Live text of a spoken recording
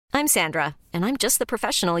I'm Sandra, and I'm just the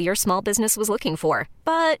professional your small business was looking for.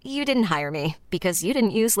 But you didn't hire me because you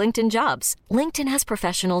didn't use LinkedIn Jobs. LinkedIn has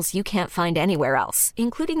professionals you can't find anywhere else,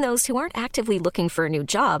 including those who aren't actively looking for a new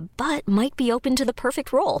job, but might be open to the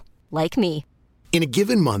perfect role, like me. In a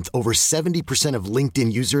given month, over 70% of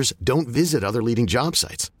LinkedIn users don't visit other leading job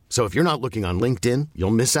sites. So if you're not looking on LinkedIn,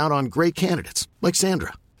 you'll miss out on great candidates like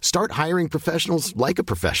Sandra. Start hiring professionals like a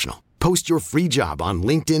professional. Post your free job on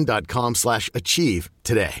linkedin.com/achieve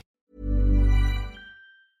today.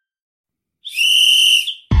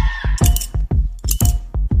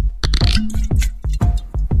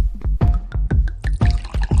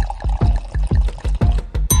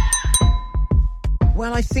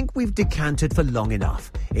 Well, I think we've decanted for long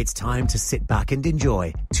enough. It's time to sit back and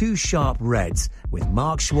enjoy Two Sharp Reds with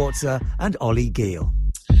Mark Schwarzer and Ollie Gill.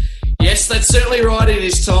 Yes, that's certainly right. It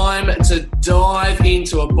is time to dive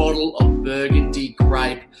into a bottle of Burgundy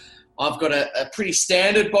grape. I've got a pretty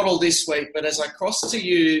standard bottle this week, but as I cross to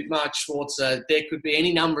you, Mark Schwarzer, there could be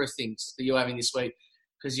any number of things that you're having this week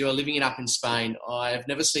because you are living it up in Spain. I've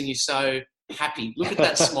never seen you so happy. Look at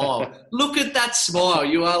that smile. Look at that smile.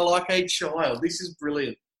 You are like a child. This is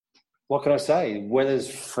brilliant. What can I say? Weather's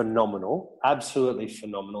phenomenal. Absolutely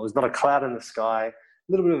phenomenal. There's not a cloud in the sky, a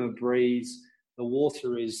little bit of a breeze. The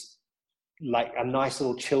water is like a nice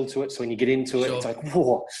little chill to it. So when you get into it, It's like,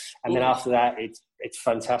 whoa. And then after that, it's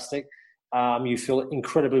fantastic. You feel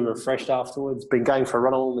incredibly refreshed afterwards. Been going for a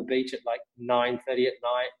run along the beach at like 9:30 at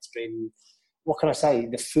night. It's been, what can I say?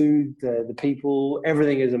 The food, the people,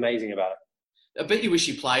 everything is amazing about it. I bet you wish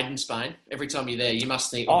you played in Spain. Every time you're there, you must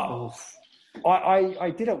think, I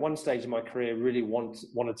did at one stage in my career really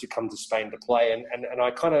wanted to come to Spain to play. And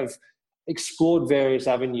I kind of explored various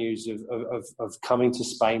avenues of coming to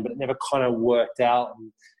Spain, but it never kind of worked out.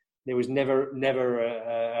 And there was never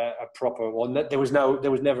a proper one. There was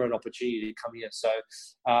never an opportunity to come here. So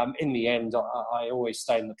in the end, I always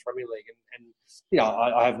stayed in the Premier League, and you know,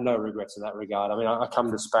 I have no regrets in that regard. I mean, I come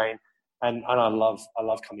to Spain, and I love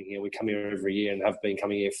coming here. We come here every year and have been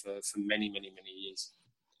coming here for many years.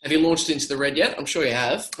 Have you launched into the red yet? I'm sure you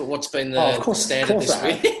have, but what's been the standard this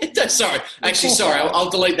week? Sorry. I'll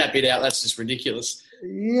delete that bit out. That's just ridiculous.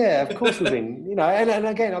 Yeah, of course we've been. You know, and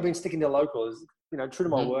again, I've been sticking to locals. You know, true to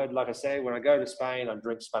my word. Like I say, when I go to Spain, I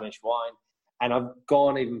drink Spanish wine, and I've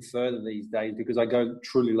gone even further these days because I go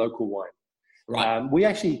truly local wine. Right. We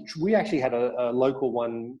actually had a local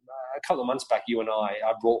one a couple of months back. You and I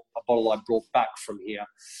brought a bottle I brought back from here.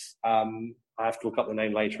 I have to look up the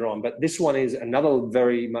name later on, but this one is another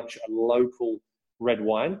very much a local red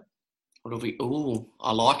wine.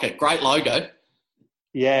 I like it. Great logo.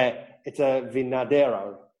 Yeah, it's a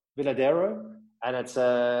Vinadero, and it's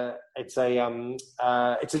a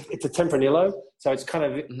Tempranillo. So it's kind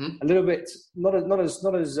of a little bit not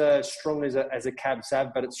as strong as a Cab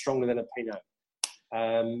Sav, but it's stronger than a Pinot.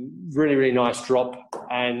 Really nice drop,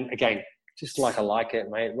 and again, just like I like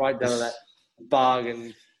it, mate. Right down to that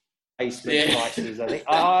bargain basement prices.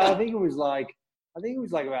 I think it was like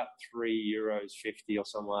about €3.50 or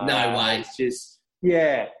something like that. No way. It's just,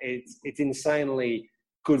 it's insanely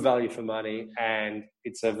good value for money, and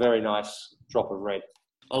it's a very nice drop of red.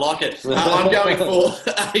 I like it. I'm going for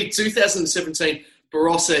a 2017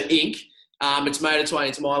 Barossa Ink. It's made its way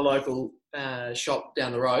into my local shop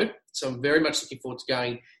down the road, so I'm very much looking forward to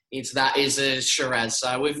going into that. Is a Shiraz.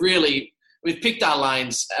 So we've picked our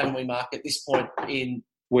lanes, haven't we, Mark, at this point in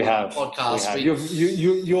We have. podcast.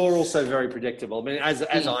 You're also very predictable. I mean, as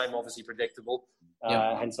I'm obviously predictable,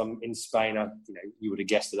 hence I'm in Spain. You would have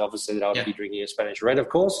guessed it, obviously, that I would be drinking a Spanish red, of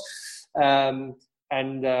course. And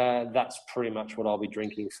that's pretty much what I'll be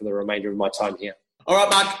drinking for the remainder of my time here. All right,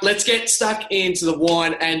 Mark, let's get stuck into the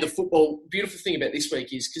wine and the football. Beautiful thing about this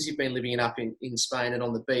week is because you've been living it up in Spain and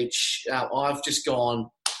on the beach, I've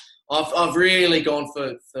really gone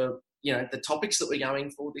for the topics that we're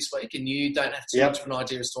going for this week, and you don't have too much of an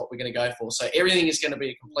idea as to what we're going to go for. So everything is going to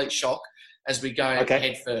be a complete shock as we go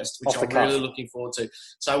head first, which I'm really looking forward to.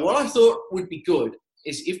 So what I thought would be good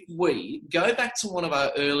is if we go back to one of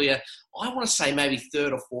our earlier, I want to say maybe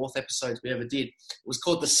third or fourth episodes we ever did. It was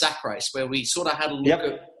called the Sack Race, where we sort of had a look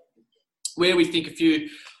at where we think a few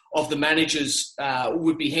of the managers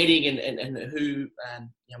would be heading and who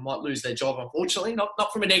might lose their job, unfortunately.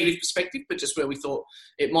 Not from a negative perspective, but just where we thought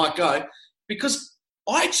it might go. Because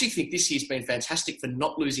I actually think this year's been fantastic for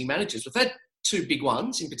not losing managers. We've had two big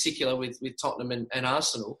ones, in particular with Tottenham and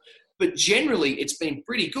Arsenal. But generally, it's been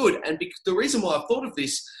pretty good. And the reason why I thought of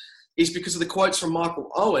this is because of the quotes from Michael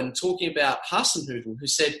Owen talking about Hasenhüttl, who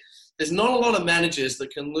said, there's not a lot of managers that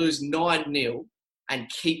can lose 9-0 and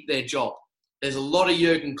keep their job. There's a lot of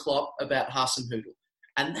Jurgen Klopp about Hasenhüttl.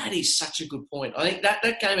 And that is such a good point. I think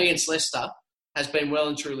that game against Leicester has been well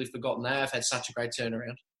and truly forgotten. They have had such a great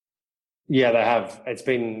turnaround. Yeah, they have. It's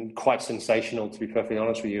been quite sensational, to be perfectly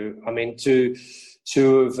honest with you. I mean, to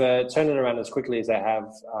have turned it around as quickly as they have,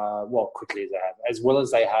 as well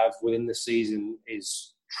as they have within the season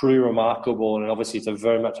is truly remarkable. And obviously, it's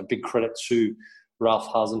very much a big credit to Ralph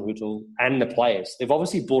Hasenhüttl and the players. They've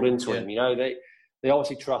obviously bought into him. You know, they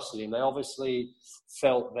obviously trusted him. They obviously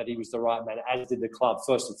felt that he was the right man, as did the club.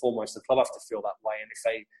 First and foremost, the club have to feel that way. And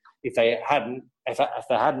if they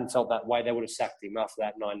hadn't felt that way, they would have sacked him after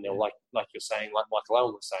that 9-0, like you're saying, like Michael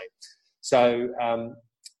Owen was saying. So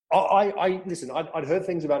I'd heard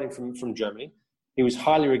things about him from Germany. He was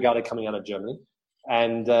highly regarded coming out of Germany,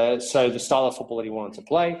 and so the style of football that he wanted to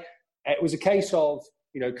play, it was a case of,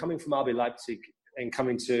 you know, coming from RB Leipzig and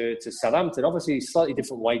coming to Southampton. Obviously, slightly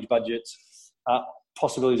different wage budgets,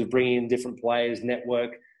 possibilities of bringing in different players,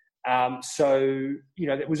 network. So you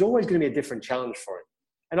know, there was always going to be a different challenge for him.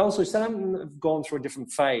 And also, Southampton have gone through a different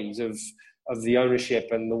phase of the ownership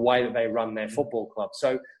and the way that they run their football club.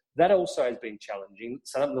 So that also has been challenging.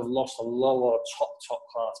 Southampton have lost a lot of top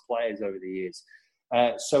class players over the years.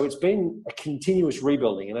 So it's been a continuous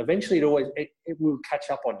rebuilding, and eventually it will catch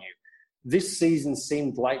up on you. This season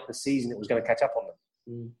seemed like the season it was going to catch up on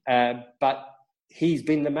them. But he's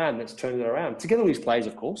been the man that's turned it around, together with his players,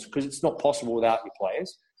 of course, because it's not possible without your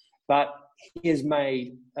players. But he has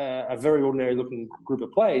made a very ordinary-looking group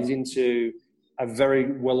of players into a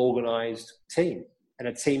very well-organised team, and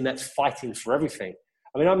a team that's fighting for everything.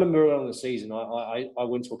 I mean, I remember early on in the season, I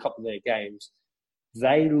went to a couple of their games.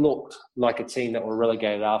 They looked like a team that were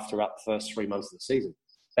relegated after about the first 3 months of the season.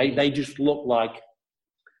 They just looked like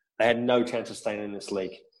they had no chance of staying in this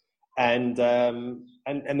league. And the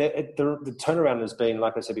turnaround has been,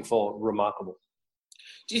 like I said before, remarkable.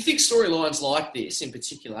 Do you think storylines like this in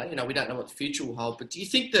particular, you know, we don't know what the future will hold, but do you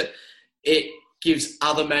think that it gives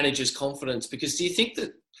other managers confidence? Because do you think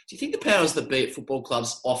the powers that be at football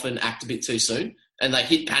clubs often act a bit too soon and they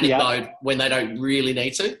hit panic mode when they don't really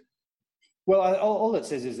need to? Well, all it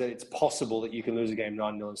says is that it's possible that you can lose a game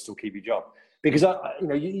 9-0 and still keep your job. Because,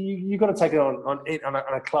 you've got to take it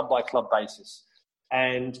on a club-by-club basis.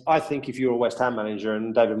 And I think if you're a West Ham manager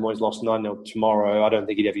and David Moyes lost 9-0 tomorrow, I don't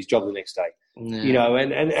think he'd have his job the next day. No. You know,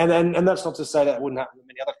 and that's not to say that wouldn't happen to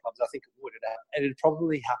many other clubs. I think it would. And it'd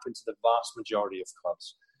probably happen to the vast majority of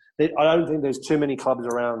clubs. I don't think there's too many clubs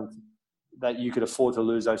around that you could afford to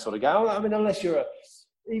lose those sort of games. I mean, unless you're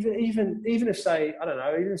even if say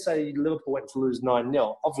Liverpool went to lose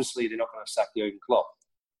 9-0, obviously they're not going to sack Jurgen Klopp.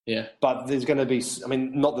 Yeah. But there's going to be, I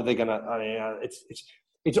mean, not that they're going to,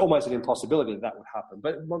 it's almost an impossibility that would happen.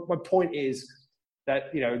 But my point is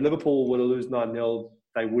that, you know, Liverpool would lose 9-0,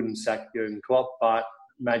 they wouldn't sack Jurgen Klopp, but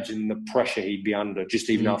imagine the pressure he'd be under just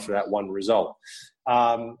even after that one result.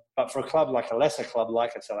 But for a club like a lesser club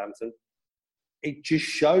like a Southampton, it just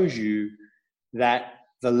shows you that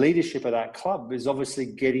the leadership of that club is obviously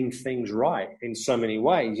getting things right in so many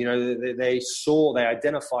ways. You know, they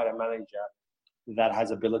identified a manager that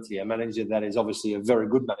has ability, a manager that is obviously a very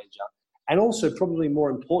good manager. And also, probably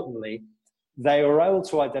more importantly, they were able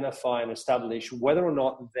to identify and establish whether or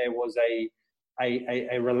not there was a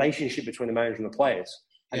relationship between the manager and the players,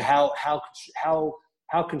 and how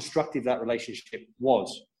constructive that relationship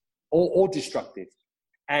was, or destructive.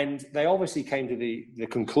 And they obviously came to the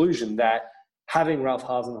conclusion that having Ralph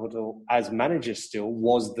Hasenhüttl as manager still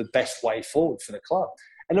was the best way forward for the club.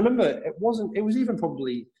 And remember, it was even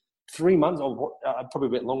probably 3 months, or probably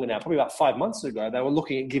a bit longer now, probably about 5 months ago, they were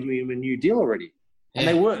looking at giving him a new deal already. And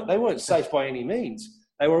they weren't safe by any means.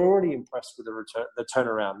 They were already impressed with the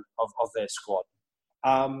turnaround of their squad.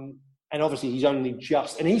 And obviously he's only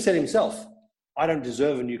just, and he said himself, I don't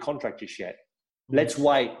deserve a new contract just yet. Let's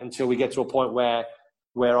wait until we get to a point where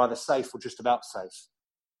we're either safe or just about safe.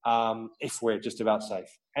 If we're just about safe.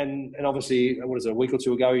 And obviously, what is it, a week or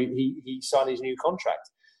two ago, he signed his new contract.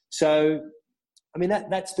 So, I mean,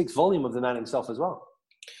 that speaks volume of the man himself as well.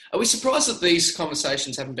 Are we surprised that these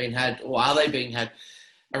conversations haven't been had, or are they being had,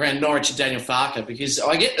 around Norwich and Daniel Farke? Because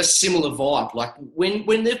I get a similar vibe. Like,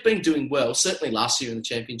 when they've been doing well, certainly last year in the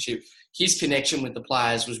Championship, his connection with the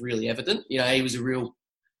players was really evident. You know, he was a real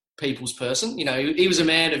people's person. You know, he was a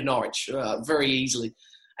man of Norwich very easily.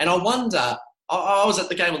 And I wonder, I was at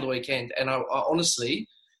the game on the weekend, and I honestly,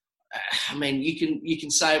 I mean, you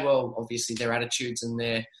can say, well, obviously their attitudes and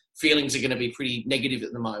their feelings are going to be pretty negative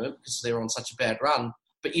at the moment because they're on such a bad run.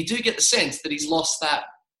 But you do get the sense that he's lost that,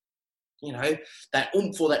 you know, that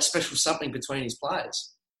oomph or that special something between his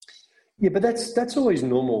players. Yeah, but that's always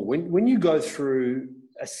normal. When you go through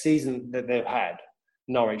a season that they've had,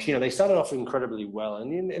 Norwich, you know, they started off incredibly well,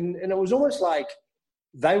 and it was almost like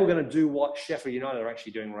they were going to do what Sheffield United are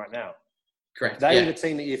actually doing right now. Correct. They were the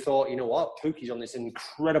team that you thought, you know what, Pukki's on this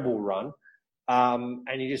incredible run.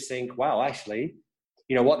 And you just think, wow, actually,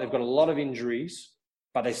 you know what, they've got a lot of injuries,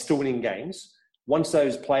 but they're still winning games. Once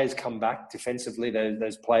those players come back defensively,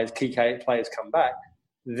 those players, key players come back,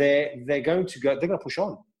 they're going to push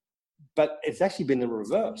on. But it's actually been the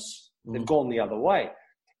reverse. They've gone the other way.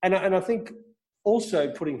 And I think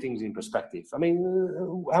also putting things in perspective. I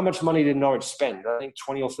mean, how much money did Norwich spend? I think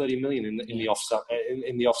 20 or 30 million in the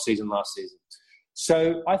off season last season.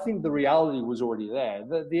 So I think the reality was already there.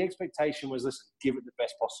 The expectation was, listen, give it the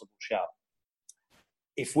best possible shout.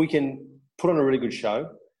 If we can put on a really good show,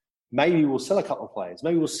 maybe we'll sell a couple of players.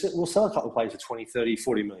 Maybe we'll sell a couple of players for 20, 30,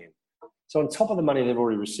 40 million. So on top of the money they've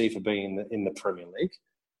already received for being in the Premier League,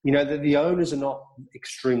 you know, the owners are not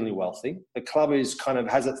extremely wealthy. The club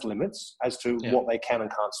has its limits as to what they can and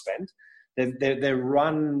can't spend. They're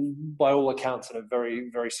run by all accounts in a very,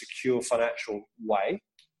 very secure financial way.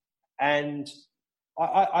 And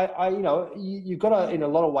I you know, you've got to, in a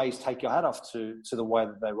lot of ways, take your hat off to the way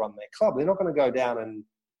that they run their club. They're not going to go down and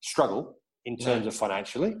struggle in terms of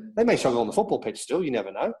financially. They may struggle on the football pitch still, you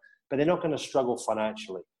never know, but they're not going to struggle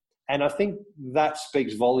financially. And I think that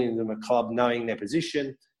speaks volumes of a club knowing their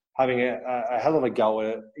position, having a hell of a go at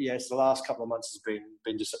it. Yes, the last couple of months has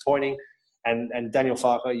been disappointing. And Daniel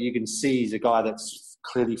Farke, you can see he's a guy that's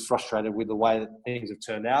clearly frustrated with the way that things have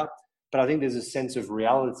turned out. But I think there's a sense of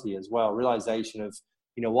reality as well, realisation of,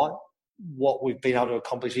 you know what we've been able to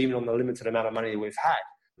accomplish even on the limited amount of money that we've had.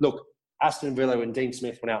 Look, Aston Villa and Dean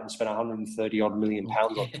Smith went out and spent 130-odd million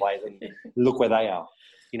pounds on players, and look where they are.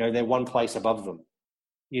 You know, they're one place above them.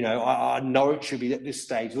 You know, I know it should be at this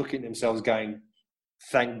stage looking at themselves going,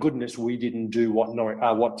 thank goodness we didn't do what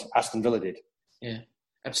Aston Villa did. Yeah,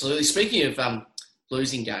 absolutely. Speaking of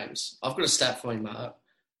losing games, I've got a stat for you, Mark,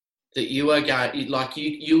 that you are going, like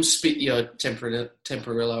you'll spit your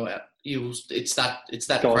Temperillo out. It's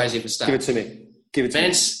that crazy of a stat. Give it to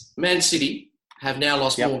me. Man City have now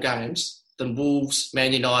lost more games than Wolves,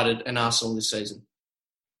 Man United, and Arsenal this season.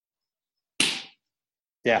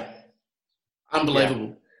 Yeah, unbelievable.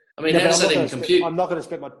 Yeah. I mean, how does that even compute? I'm not going to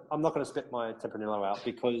spit my Tempranillo out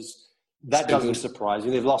because that doesn't surprise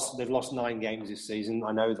me. They've lost 9 games this season.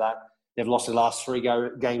 I know that they've lost the last 3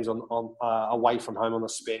 games on away from home on the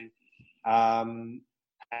spin. And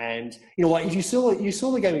you know what? If you saw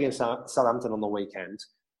the game against Southampton on the weekend,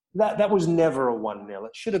 that was never a 1-0.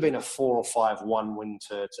 It should have been a 4 or 5-1 win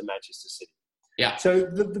to Manchester City. Yeah. So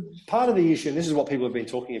the part of the issue, and this is what people have been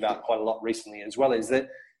talking about quite a lot recently as well, is that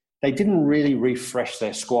they didn't really refresh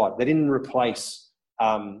their squad. They didn't replace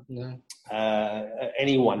anyone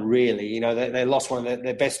really. You know, they lost one of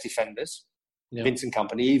their best defenders, Vincent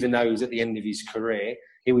Kompany, even though he was at the end of his career.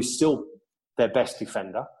 He was still their best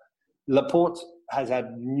defender. Laporte has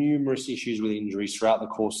had numerous issues with injuries throughout the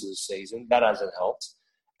course of the season. That hasn't helped.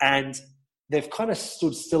 And they've kind of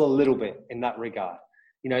stood still a little bit in that regard.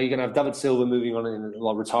 You know, you're going to have David Silva moving on,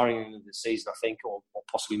 retiring in the season, I think, or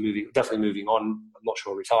possibly definitely moving on. I'm not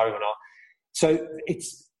sure retiring or not. So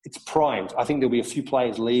it's primed. I think there'll be a few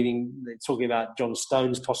players leaving. They're talking about John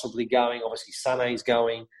Stones possibly going. Obviously, Sané's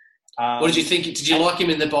going. What did you think? Did you like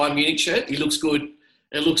him in the Bayern Munich shirt? He looks good.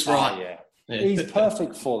 It looks right. Yeah. He's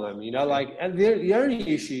perfect for them. You know, like, and the only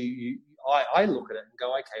issue I look at it and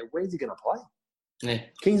go, okay, where's he going to play? Yeah.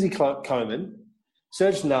 Kingsley Coman,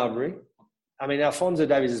 Serge Gnabry. I mean, Alphonso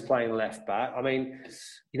Davies is playing left back. I mean,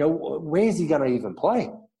 you know, where's he going to even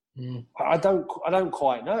play? Mm. I don't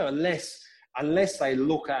quite know unless they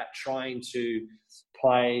look at trying to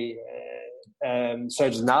play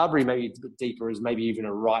Serge Gnabry maybe a bit deeper as maybe even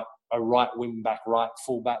a right wing back, right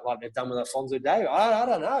full back like they've done with Alphonso Davies. I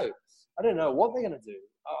don't know. I don't know what they're going to do.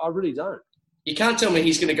 I really don't. You can't tell me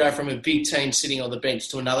he's going to go from a big team sitting on the bench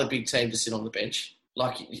to another big team to sit on the bench.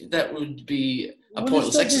 Like, that would be a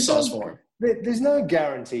pointless exercise for him. There's no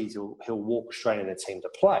guarantee he'll walk straight in a team to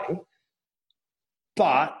play.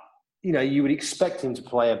 But, you know, you would expect him to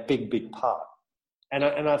play a big part. And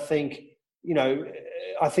I think, you know,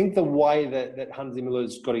 I think the way that Hansi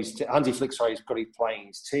Flick's got his playing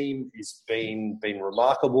his team has been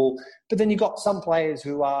remarkable. But then you've got some players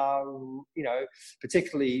who are, you know,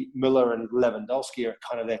 particularly Müller and Lewandowski are at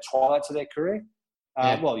kind of their twilights of their career.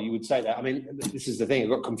 Well, you would say that. I mean, this is the thing. I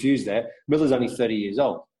got confused there. Müller's only 30 years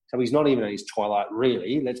old. So he's not even at his twilight,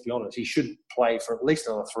 really. Let's be honest. He should play for at least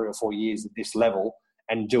another 3 or 4 years at this level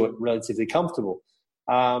and do it relatively comfortable.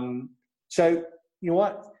 So, you know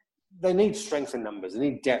what? They need strength in numbers. They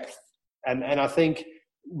need depth. And I think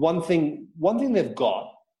one thing they've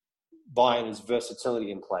got, Bayern, is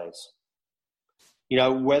versatility in players.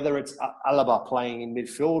 whether it's Alaba playing in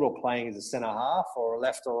midfield or playing as a centre half or a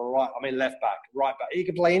left or a right. I mean, left back, right back. He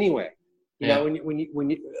can play anywhere.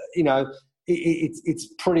 It's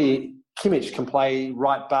pretty. Kimmich can play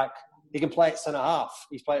right back. He can play at centre half.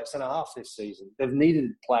 He's played at centre half this season. They've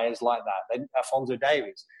needed players like that. Alphonso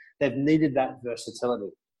Davies. They've needed that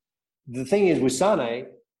versatility. The thing is with Sané,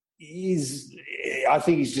 I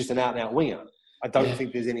think he's just an out-and-out winger. I don't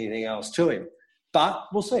think there's anything else to him. But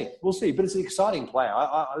we'll see. But it's an exciting player.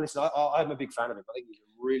 I'm a big fan of him. I think he's a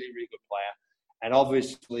really, really good player. And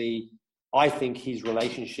obviously, I think his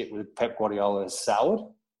relationship with Pep Guardiola has soured.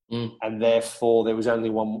 And therefore, there was only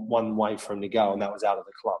one way for him to go, and that was out of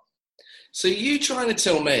the club. So you trying to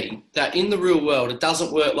tell me that in the real world, it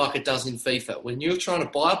doesn't work like it does in FIFA? When you're trying to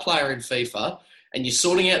buy a player in FIFA and you're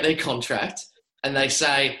sorting out their contract and they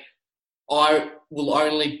say, I will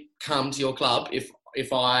only come to your club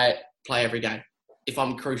if I play every game, if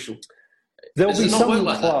I'm crucial. There'll be some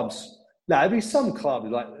clubs. No, there'll be some clubs,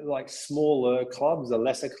 like smaller clubs or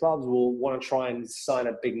lesser clubs will want to try and sign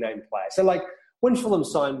a big-name player. So, like, when Fulham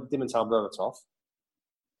signed Dimitar Berbatov,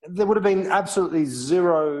 there would have been absolutely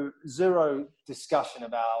zero discussion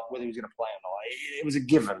about whether he was going to play or not. It was a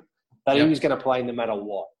given that he was going to play no matter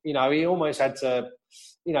what. He almost had to.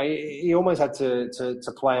 He almost had to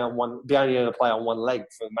play on one, be only able to play on one leg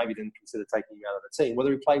for maybe didn't consider taking him out of the team.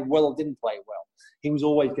 Whether he played well or didn't play well, he was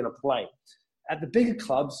always going to play. At the bigger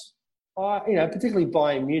clubs, particularly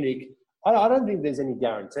Bayern Munich, I don't think there's any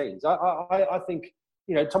guarantees. I think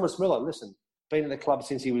Thomas Müller. Listen, been at the club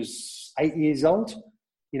since he was 8 years old.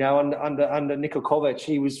 Under Niko Kovac,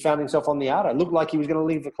 he found himself on the outer. It looked like he was going to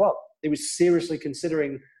leave the club. He was seriously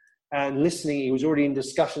considering and listening. He was already in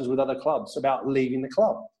discussions with other clubs about leaving the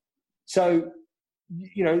club. So,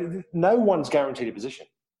 no one's guaranteed a position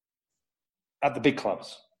at the big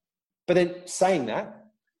clubs. But then saying that,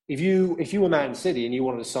 if you were Man City and you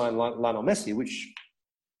wanted to sign Lionel Messi, which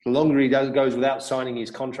the longer he goes without signing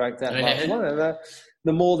his contract at Barcelona,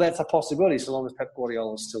 the more that's a possibility, so long as Pep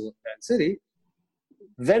Guardiola is still at Man City.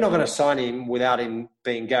 They're not going to sign him without him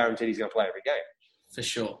being guaranteed he's going to play every game. For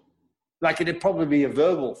sure. Like, it'd probably be a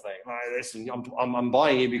verbal thing. Like, listen, I'm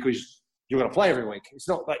buying you because you're going to play every week. It's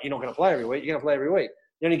not that you're not going to play every week. You're going to play every week.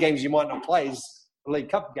 The only games you might not play is a League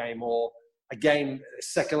Cup game or a game,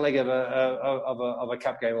 second leg of a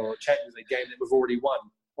Cup game or a Champions League game that we've already won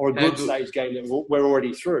or a group stage game that we're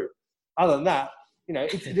already through. Other than that,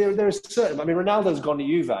 there's certain. I mean, Ronaldo's gone to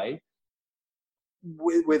Juve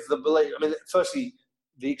with the belief. I mean, firstly,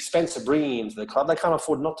 the expense of bringing him to the club, they can't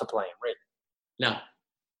afford not to play him, really.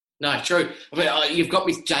 No, true. I mean, you've got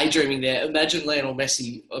me daydreaming there. Imagine Lionel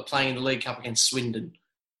Messi playing in the League Cup against Swindon.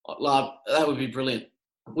 That would be brilliant.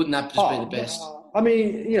 Wouldn't that just be the best? I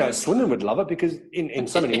mean, Swindon would love it because in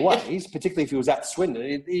so many ways, particularly if he was at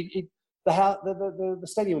Swindon, the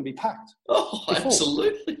stadium would be packed. Oh,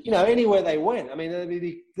 absolutely. Anywhere they went. I mean,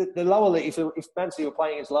 the lower league, if Man City were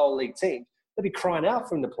playing against lower league teams, they'd be crying out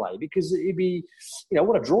for him to play because it'd be,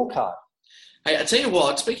 what a draw card. Hey, I tell you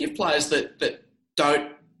what, speaking of players that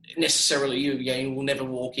don't necessarily, you will never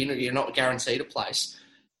walk in or you're not guaranteed a place.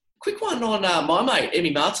 Quick one on my mate,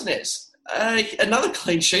 Emi Martinez. Another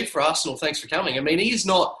clean sheet for Arsenal. Thanks for coming. I mean, he is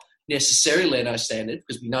not necessarily Leno standard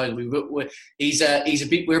because we know that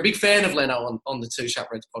we're a big fan of Leno on the Two Sharp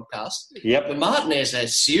Reds podcast. Yep. But Martinez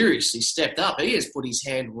has seriously stepped up. He has put his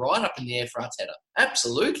hand right up in the air for Arteta.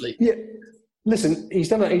 Absolutely. Yeah. Listen, he's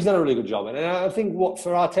done a really good job, and I think what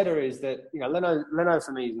for Arteta is that Leno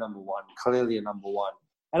for me is number one, clearly a number one,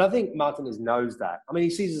 and I think Martinez knows that. I mean,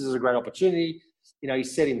 he sees this as a great opportunity. He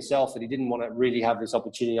said himself that he didn't want to really have this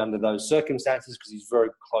opportunity under those circumstances because he's very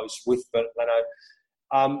close with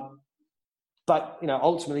Leno. But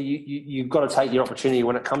ultimately, you've got to take your opportunity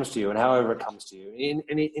when it comes to you, and however it comes to you,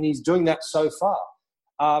 and he's doing that so far.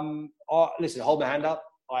 Listen, hold my hand up.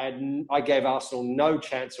 I gave Arsenal no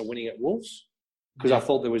chance of winning at Wolves because I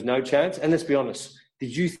thought there was no chance. And let's be honest,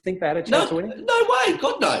 did you think they had a chance of winning? No way,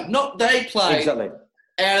 God no. Not they played out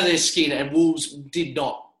of their skin, and Wolves did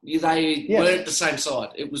not. They weren't the same side.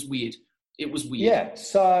 It was weird. Yeah.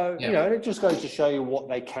 So it just goes to show you what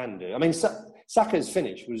they can do. I mean, Saka's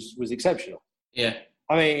finish was exceptional. Yeah.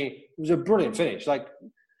 I mean, it was a brilliant finish. Like,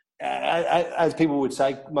 as people would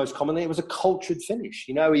say most commonly, it was a cultured finish.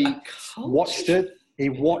 He watched it. He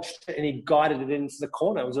watched it and he guided it into the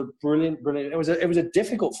corner. It was a brilliant. It was a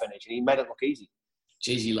difficult finish, and he made it look easy.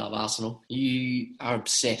 Jeez, you love Arsenal. You are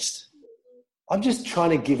obsessed. I'm just trying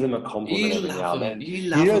to give them a compliment every now and then.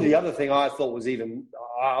 The other thing I thought was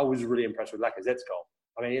I was really impressed with Lacazette's goal.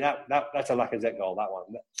 I mean, that's a Lacazette goal, that one.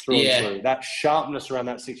 Through and through. That sharpness around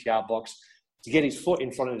that 6-yard box to get his foot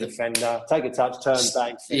in front of the defender, take a touch, turn,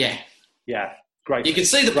 bang. Yeah. Yeah. Great. You could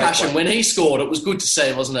see the passion play. When he scored. It was good to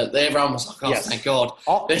see, wasn't it? Everyone was like, "Oh, yes. Thank God."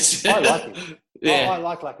 I like him. Yeah. I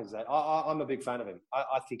like Lacazette. I'm a big fan of him.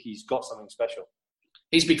 I think he's got something special.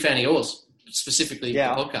 He's a big fan of yours, specifically the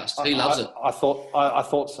podcast. He loves it. I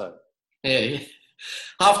thought so. Yeah.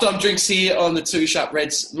 Halftime drinks here on the Two Sharp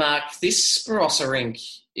Reds. Mark, this Barossa rink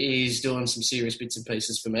is doing some serious bits and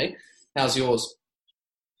pieces for me. How's yours?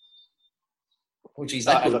 Oh, geez,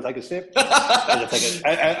 as I take a sip. As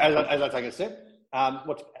I take a sip.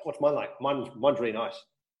 What's mine like? Mine's really nice.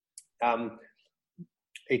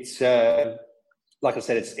 It's like I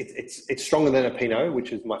said, it's stronger than a Pinot,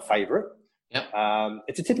 which is my favourite. Yep.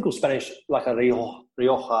 It's a typical Spanish, like a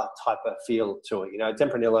Rioja type of feel to it.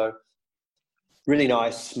 Tempranillo, really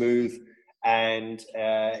nice, smooth, and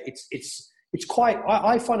it's quite.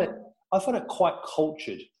 I find it quite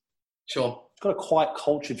cultured. Sure. It's got a quite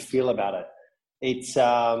cultured feel about it. It's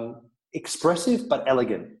expressive but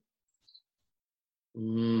elegant.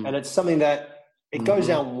 And it's something that it goes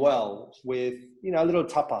down well with, a little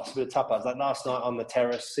tapas, a bit of tapas. Like last night on the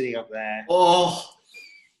terrace, sitting up there. Oh,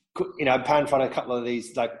 pan fried a couple of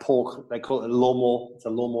these, like pork. They call it a lomo. It's a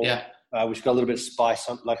lomo, which got a little bit of spice,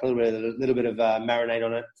 like a little bit of marinade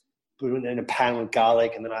on it. Put it in a pan with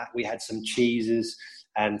garlic, and then we had some cheeses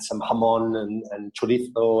and some jamon and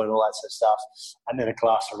chorizo and all that sort of stuff, and then a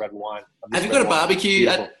glass of red wine. Have you got a barbecue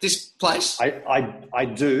at this place? I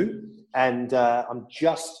do. And I'm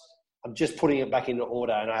just putting it back into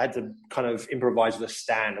order, and I had to kind of improvise with a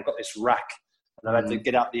stand. I've got this rack, and I've had to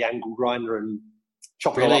get out the angle grinder and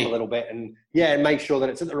chop it all up a little bit, and make sure that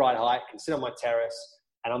it's at the right height. I can sit on my terrace,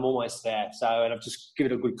 and I'm almost there. And I've just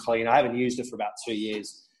given it a good clean. I haven't used it for about 2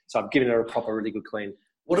 years, so I've given it a proper, really good clean.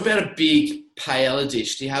 What about a big paella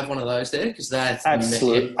dish? Do you have one of those there? Because that's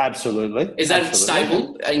absolutely. Is that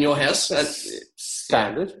staple in your house?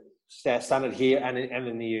 Standard. Standard here and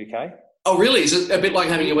in the UK. Oh, really? Is it a bit like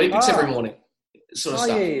having your Weet-Bix every morning? Sort of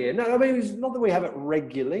stuff? Yeah. No, I mean, it's not that we have it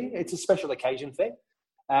regularly. It's a special occasion thing.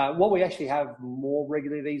 What we actually have more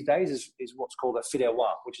regularly these days is what's called a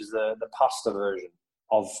fideuà, which is the pasta version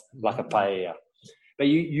of like a paella. But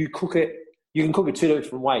you cook it, you can cook it 2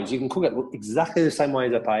 different ways. You can cook it exactly the same way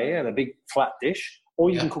as a paella in a big flat dish, or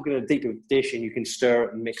you can cook it in a deeper dish and you can stir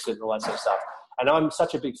it and mix it and all that sort of stuff. And I'm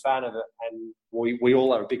such a big fan of it, and we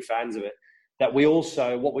all are big fans of it, that we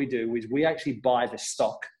also, what we do is we actually buy the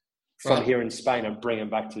stock from here in Spain and bring it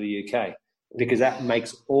back to the UK, because that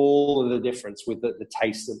makes all of the difference with the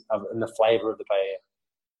taste and the flavour of the paella.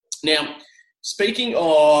 Now, speaking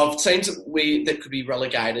of teams that could be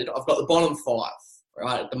relegated, I've got the bottom 5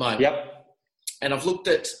 right at the moment. Yep. And I've looked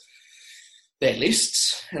at their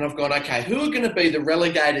lists, and I've gone, okay, who are going to be the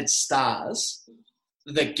relegated stars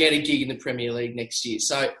that get a gig in the Premier League next year?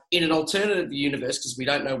 So in an alternative universe, because we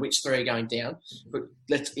don't know which 3 are going down, but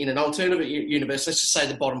in an alternative universe, let's just say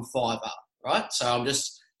the bottom 5 are, right? So I'm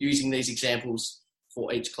just using these examples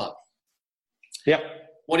for each club. Yep.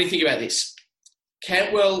 What do you think about this?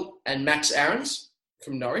 Cantwell and Max Aarons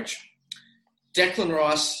from Norwich, Declan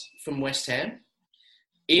Rice from West Ham,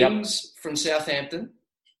 Ings from Southampton,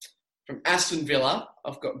 from Aston Villa,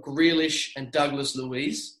 I've got Grealish and Douglas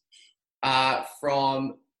Luiz.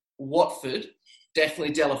 From Watford,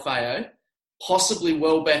 definitely Delafeu, possibly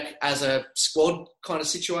Welbeck as a squad kind of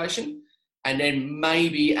situation, and then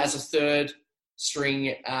maybe as a third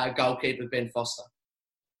string goalkeeper, Ben Foster.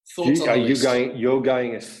 Thoughts on the list? You're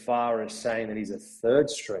going as far as saying that he's a third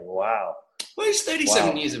string. Wow. Well, he's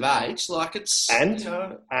 37 years of age. Like it's and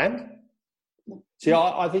see,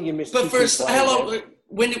 I think you missed. But first, how long?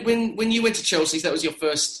 When you went to Chelsea, that was your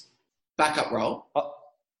first backup role.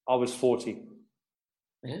 I was 40.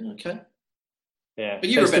 Yeah, okay. Yeah. But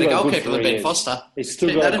you were a better goalkeeper than Ben Foster. He's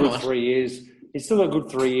still got a good 3 years. He's still got a good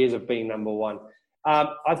 3 years of being number one.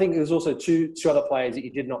 I think there's also two other players that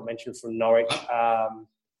you did not mention from Norwich.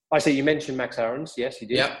 I say you mentioned Max Aarons. Yes, you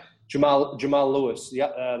did. Yep. Jamal Lewis,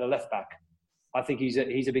 the left back. I think he's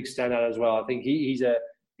a big standout as well. I think he's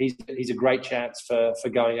a great chance for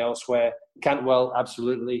going elsewhere. Cantwell,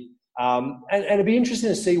 absolutely. And it'd be interesting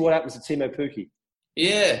to see what happens to Timo Pukki.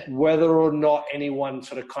 Yeah. Whether or not anyone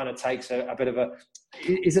sort of kind of takes a bit of a...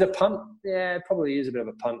 Is it a punt? Yeah, it probably is a bit of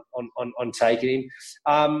a punt on taking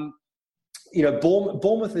him.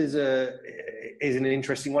 Bournemouth is an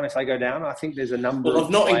interesting one if they go down. I think there's a number of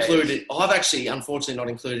players. I've actually, unfortunately, not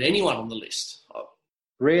included anyone on the list.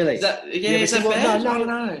 Really? Is that bad?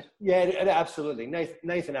 No. Yeah, absolutely.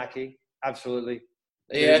 Nathan Ake, absolutely.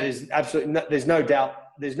 Yeah. There's no doubt.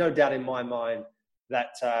 There's no doubt in my mind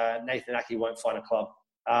that Nathan Ake won't find a club.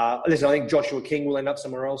 Listen, I think Joshua King will end up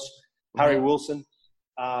somewhere else. Harry Wilson,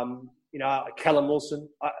 Callum Wilson.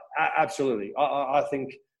 Absolutely. I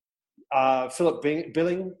think Philip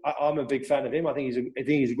Billing, I'm a big fan of him. I think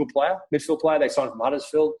he's a good player, midfield player. They signed from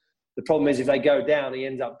Huddersfield. The problem is if they go down, he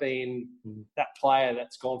ends up being that player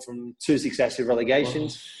that's gone from 2 successive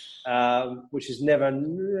relegations, which is never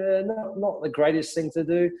not the greatest thing to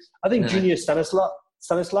do. I think Junior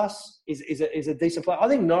Stanislas is a decent player. I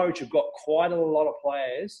think Norwich have got quite a lot of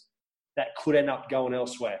players that could end up going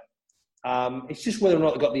elsewhere. It's just whether or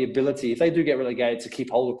not they've got the ability, if they do get relegated, to keep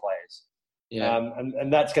hold of players. Yeah.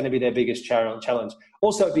 And that's going to be their biggest challenge.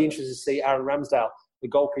 Also, it'd be interesting to see Aaron Ramsdale, the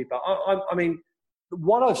goalkeeper. I mean,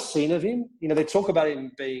 what I've seen of him, they talk about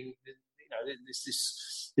him being,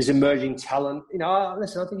 this emerging talent.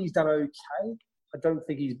 Listen, I think he's done okay. I don't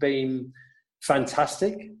think he's been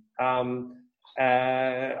fantastic.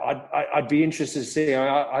 I'd be interested to see.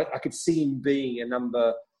 I could see him being a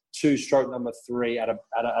number 2 / number 3 at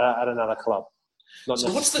another club, not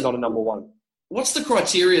a number 1. What's the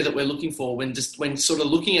criteria that we're looking for when sort of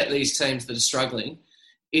looking at these teams that are struggling?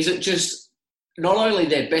 Is it just not only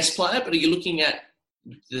their best player, but are you looking at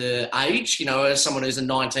the age? As someone who's a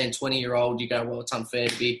 19, 20-year-old, you go, well, it's unfair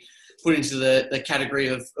to be put into the category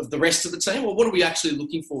of the rest of the team. Well, what are we actually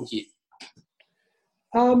looking for here?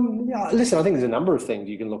 Listen, I think there's a number of things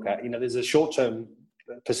you can look at. There's a short-term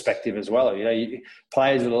perspective as well.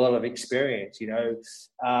 Players with a lot of experience.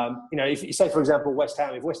 If you say, for example, West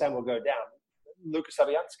Ham, if West Ham will go down, Lucas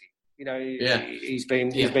Fabianski, he's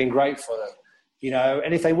been great for them.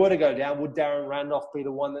 And if they were to go down, would Darren Randolph be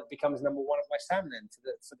the one that becomes number 1 at West Ham then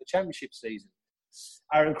for the championship season?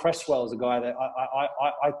 Aaron Cresswell is a guy that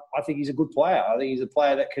I think he's a good player. I think he's a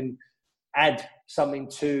player that can add something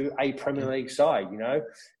to a Premier League side.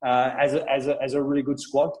 As a really good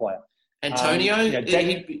squad player. Antonio,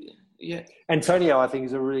 Antonio, I think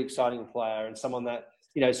is a really exciting player and someone that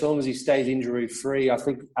so long as he stays injury free, I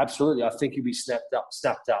think he'll be snapped up.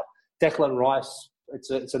 Declan Rice.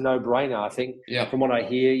 It's a no-brainer, I think. Yeah. From what I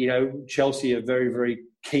hear, Chelsea are very, very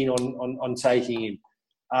keen on taking him.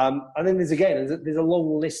 And then there's a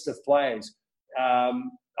long list of players.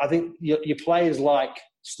 I think your players like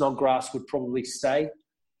Snodgrass would probably stay.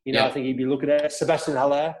 I think he'd be looking at Sebastian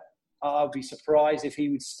Haller. I'd be surprised if he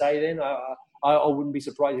would stay then. I wouldn't be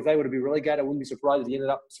surprised if they were to be relegated. I wouldn't be surprised if he ended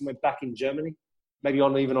up somewhere back in Germany, maybe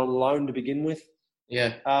even on loan to begin with.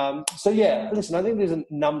 Yeah. Listen, I think there's a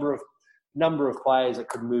number of players that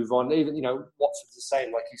could move on. Even, Watson's the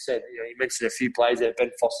same, like you said. You mentioned a few players there, Ben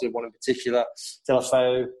Foster, one in particular,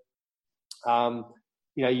 Telefao.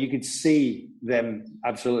 You could see them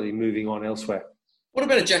absolutely moving on elsewhere. What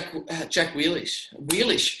about Jack Grealish?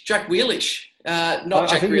 Jack Grealish. Not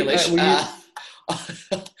Jack Grealish.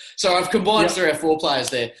 So I've combined 3 or 4 players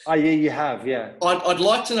there. Oh, yeah, you have, yeah. I'd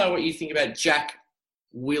like to know what you think about Jack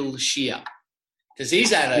Wilshere. Because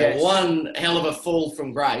he's had one hell of a fall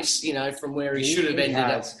from grace, from where he should have ended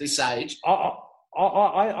at this age.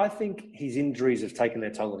 I think his injuries have taken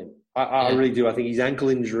their toll on him. I really do. I think his ankle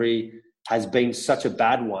injury has been such a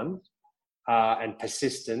bad one and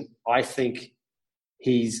persistent. I think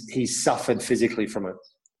he's suffered physically from it.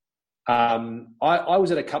 I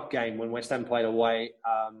was at a cup game when West Ham played away.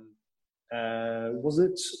 Was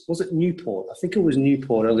it Newport? I think it was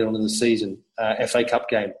Newport early on in the season, FA Cup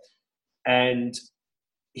game. And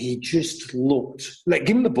he just looked like,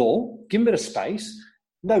 give him the ball, give him a bit of space.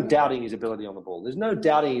 No doubting his ability on the ball. There's no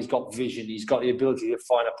doubting he's got vision. He's got the ability to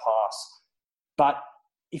find a pass. But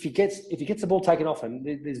if he gets the ball taken off him,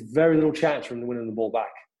 there's very little chance for him to win the ball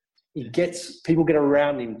back. People get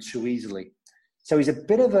around him too easily. So he's a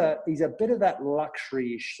bit of that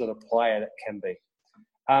luxury-ish sort of player that can be.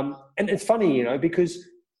 And it's funny, because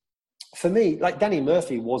for me, like Danny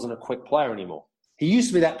Murphy wasn't a quick player anymore. He used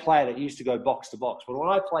to be that player that used to go box to box. But when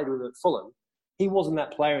I played with him at Fulham, he wasn't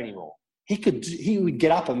that player anymore. He would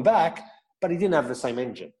get up and back, but he didn't have the same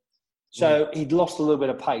engine. So he'd lost a little bit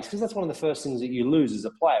of pace, because that's one of the first things that you lose as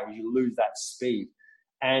a player, is you lose that speed.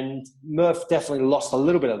 And Murph definitely lost a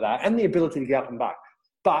little bit of that and the ability to get up and back.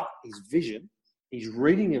 But his vision, his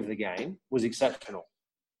reading of the game was exceptional.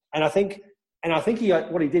 And I think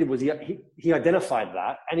what he did was he identified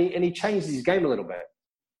that and he changed his game a little bit.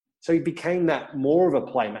 So he became that more of a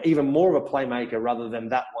playmaker, even more of a playmaker, rather than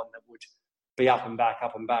that one that would be up and back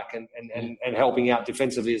and helping out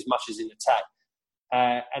defensively as much as in attack.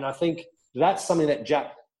 And I think that's something that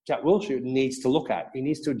Jack Wilshere needs to look at. He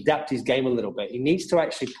needs to adapt his game a little bit. He needs to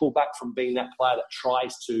actually pull back from being that player that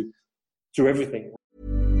tries to do everything.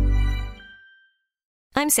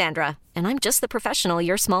 I'm Sandra, and I'm just the professional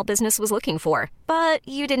your small business was looking for. But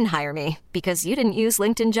you didn't hire me because you didn't use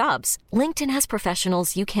LinkedIn Jobs. LinkedIn has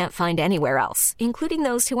professionals you can't find anywhere else, including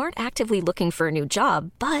those who aren't actively looking for a new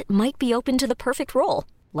job, but might be open to the perfect role,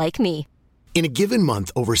 like me. In a given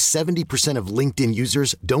month, over 70% of LinkedIn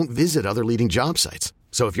users don't visit other leading job sites.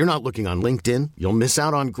 So if you're not looking on LinkedIn, you'll miss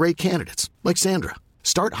out on great candidates like Sandra.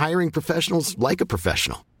 Start hiring professionals like a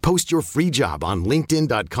professional. Post your free job on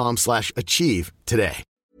linkedin.com/achieve today.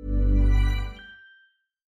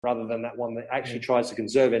 Rather than that one that actually tries to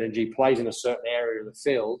conserve energy, plays in a certain area of the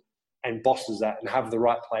field and bosses that and have the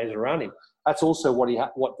right players around him. That's also what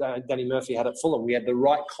Danny Murphy had at Fulham. We had the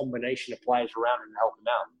right combination of players around him to help him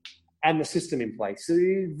out and the system in place. So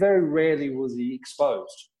very rarely was he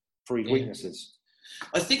exposed for his weaknesses.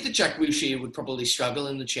 I think that Jack Wilshere would probably struggle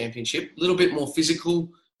in the Championship. A little bit more physical.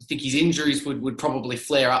 I think his injuries would probably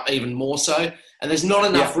flare up even more so. And there's not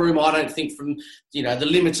enough room, I don't think, from the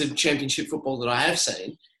limited Championship football that I have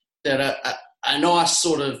seen, that a nice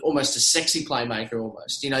sort of almost a sexy playmaker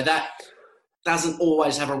almost. That doesn't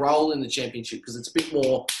always have a role in the Championship because it's a bit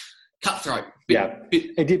more cutthroat.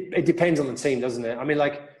 It depends on the team, doesn't it? I mean,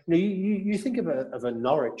 you think of a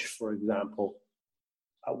Norwich, for example.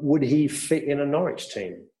 Would he fit in a Norwich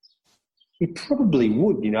team? He probably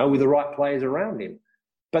would, with the right players around him.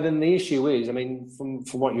 But then the issue is, I mean, from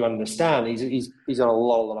what you understand, he's got a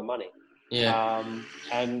lot of money. Yeah.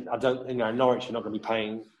 And I don't, Norwich are not going to be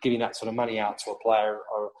giving that sort of money out to a player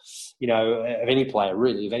or, of any player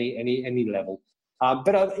really, of any level.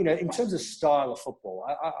 But in terms of style of football,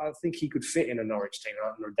 I think he could fit in a Norwich team,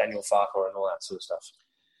 or Daniel Farke and all that sort of stuff.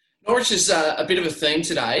 Norwich is a bit of a theme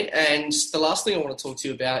today, and the last thing I want to talk to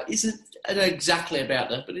you about isn't exactly about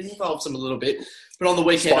them, but it involves them a little bit. But on the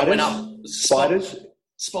weekend, I went up... Spiders?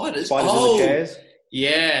 Spiders in the chairs?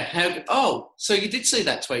 Yeah. So you did see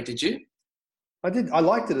that tweet, did you? I did. I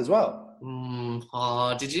liked it as well.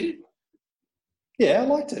 Did you? Yeah, I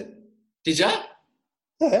liked it. Did you?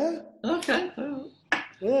 Yeah. Okay.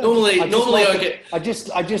 Yeah. Normally I get... I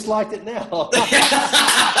just liked it now.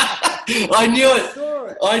 I knew it.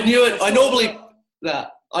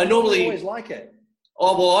 I normally always like it.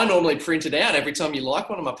 Oh, well, I normally print it out every time you like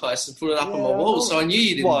one of my posts and put it up on my wall, so I knew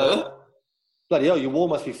you didn't do it. Bloody hell, your wall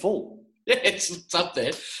must be full. Yeah, it's up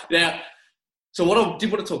there. Now, so what I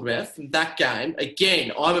did want to talk about from that game,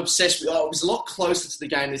 again, I'm obsessed with... it was a lot closer to the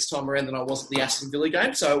game this time around than I was at the Aston Villa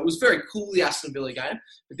game, so it was very cool, the Aston Villa game,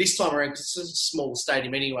 but this time around, because it's a small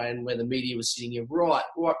stadium anyway, and where the media was sitting here right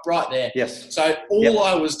there. Yes. So all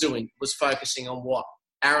I was doing was focusing on what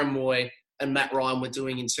Aaron Mooy and Matt Ryan were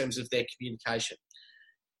doing in terms of their communication.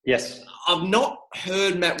 Yes. I've not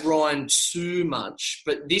heard Matt Ryan too much,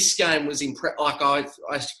 but this game was impressive. I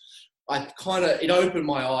kind of... It opened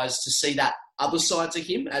my eyes to see that other side to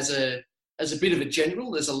him as a bit of a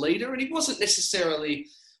general, as a leader, and he wasn't necessarily...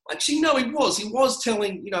 Actually, no, he was. He was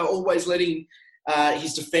telling, always letting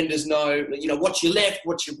his defenders know, what's your left,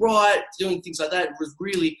 what's your right, doing things like that. It was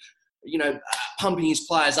really, pumping his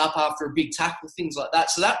players up after a big tackle, things like that.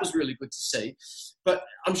 So that was really good to see. But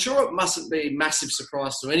I'm sure it mustn't be a massive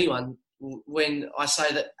surprise to anyone when I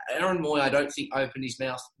say that Aaron Mooy, I don't think, opened his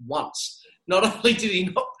mouth once. Not only did he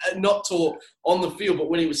not talk on the field, but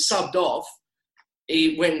when he was subbed off,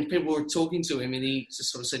 when people were talking to him, and he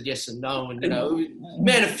just sort of said yes and no, and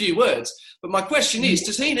man, a few words. But my question is,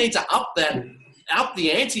 does he need to up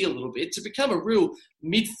the ante a little bit to become a real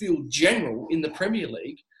midfield general in the Premier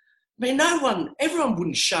League? I mean, everyone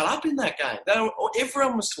wouldn't shut up in that game.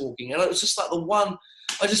 Everyone was talking, and it was just like the one.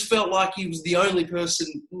 I just felt like he was the only person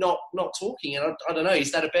not talking, and I don't know.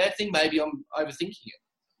 Is that a bad thing? Maybe I'm overthinking it.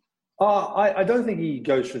 I don't think he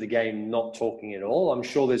goes through the game not talking at all. I'm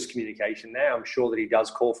sure there's communication there. I'm sure that he does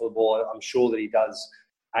call for the ball. I'm sure that he does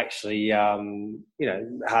actually,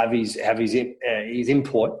 have his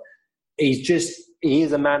input. He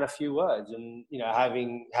is a man of few words, and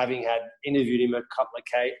having had interviewed him a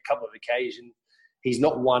couple of occasions, he's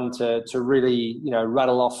not one to really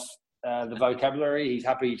rattle off the vocabulary. He's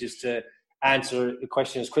happy just to answer the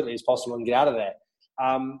question as quickly as possible and get out of there.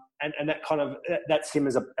 And that kind of, that's him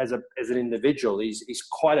as an individual. He's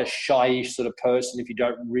quite a shy-ish sort of person if you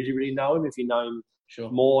don't really know him. If you know him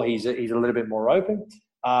more, he's a little bit more open.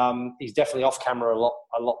 He's definitely off camera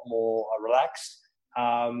a lot more relaxed.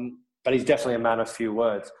 But he's definitely a man of few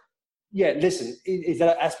words. Yeah, listen, is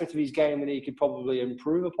that an aspect of his game that he could probably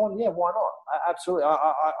improve upon? Yeah, why not? Absolutely.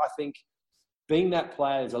 I think being that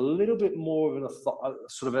player is a little bit more of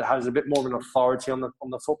has a bit more of an authority on the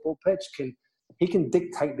football pitch. He can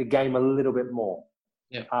dictate the game a little bit more,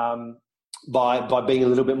 by being a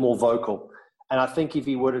little bit more vocal. And I think if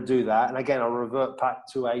he were to do that, and again, I'll revert back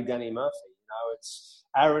to Danny Murphy. It's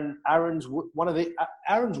Aaron's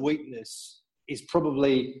weakness is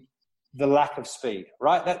probably the lack of speed,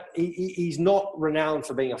 right? That he's not renowned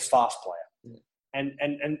for being a fast player, and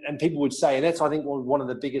people would say, and that's I think one of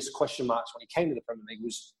the biggest question marks when he came to the Premier League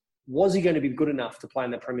was was he going to be good enough to play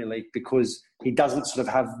in the Premier League because he doesn't sort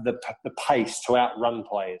of have the pace to outrun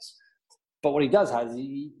players? But what he does have,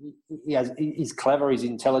 he's clever, he's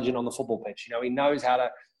intelligent on the football pitch. You know, he knows how to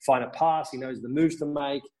find a pass, he knows the moves to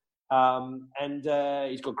make, and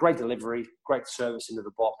he's got great delivery, great service into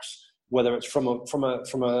the box, whether it's from a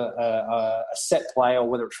set play or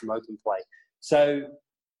whether it's from open play. So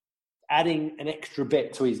adding an extra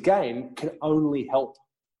bit to his game can only help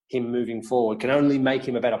him moving forward, can only make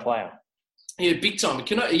him a better player. Yeah, big time.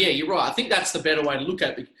 You're right. I think that's the better way to look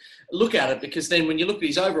at it, because then when you look at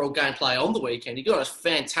his overall gameplay on the weekend, he got a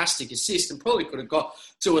fantastic assist and probably could have got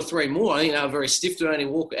 2 or 3 more. I think they were very stiff to only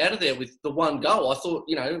walk out of there with the 1 goal. I thought,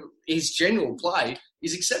 you know, his general play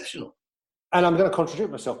is exceptional. And I'm going to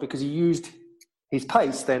contradict myself because he used his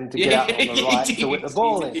pace then to get out on the right to whip the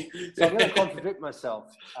ball in. So I'm going to contradict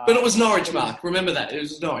myself. But it was Norwich, Mark. Remember that. It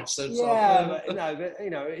was Norwich. So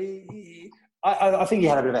I think he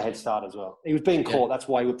had a bit of a head start as well. He was being caught. That's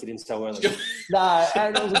why he whipped it in so early.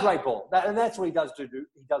 And it was a great ball. And that's what he does do.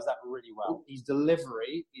 He does that really well. His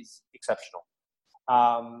delivery is exceptional.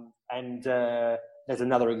 There's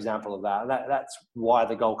another example of that. That's why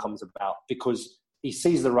the goal comes about, because he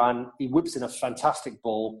sees the run, he whips in a fantastic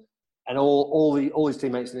ball, and all his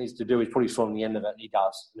teammates needs to do is put his foot on the end of it, and he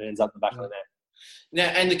does, and it ends up in the back of the net. Now,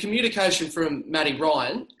 and the communication from Matty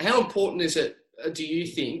Ryan, how important is it, do you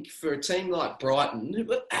think, for a team like Brighton?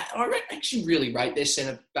 I actually really rate their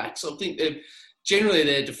centre-backs. I think generally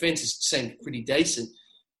their defences seem pretty decent,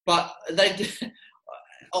 but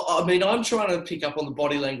I'm trying to pick up on the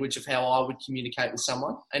body language of how I would communicate with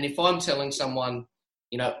someone. And if I'm telling someone,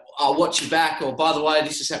 you know, I'll watch your back, or by the way,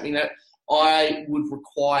 this is happening, that I would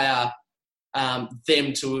require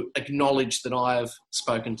them to acknowledge that I have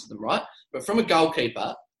spoken to them, right? But from a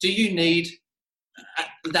goalkeeper, do you need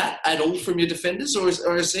that at all from your defenders, or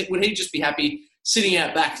would he just be happy sitting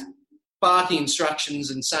out back, barking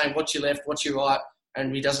instructions and saying what's your left, what's your right,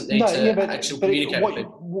 and he doesn't need to actually communicate with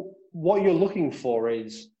people? What you're looking for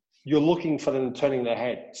is you're looking for them turning their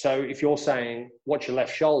head. So if you're saying watch your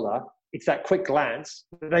left shoulder, it's that quick glance,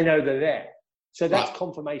 they know they're there. So that's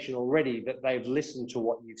confirmation already that they've listened to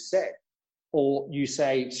what you've said. Or you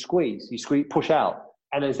say squeeze, push out,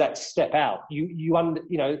 and there's that step out.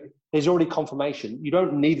 There's already confirmation. You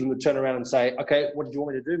don't need them to turn around and say, okay, what did you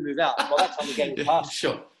want me to do? Move out. Well, that's how we're getting past.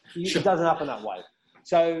 Sure. It doesn't happen that way.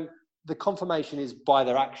 So the confirmation is by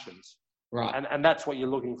their actions. Right. And that's what you're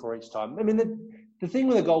looking for each time. I mean, the thing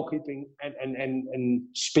with the goalkeeping and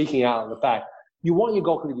speaking out at the back, you want your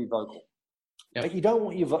goalkeeper to be vocal. Yep. But you don't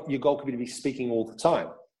want your goalkeeper to be speaking all the time.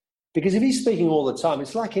 Because if he's speaking all the time,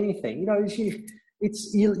 it's like anything. You know,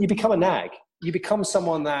 you become a nag. You become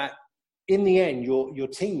someone that, in the end, your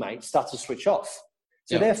teammates start to switch off.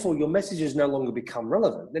 So therefore, your messages no longer become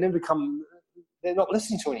relevant. They're not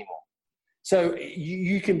listening to anymore. So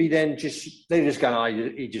you can be they're just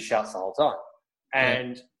going, he just shouts the whole time.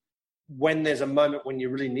 And when there's a moment when you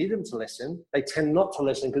really need them to listen, they tend not to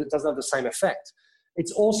listen because it doesn't have the same effect.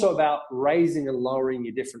 It's also about raising and lowering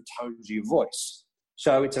your different tones of your voice.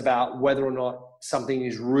 So it's about whether or not something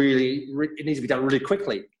is it needs to be done really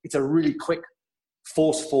quickly. It's a really quick,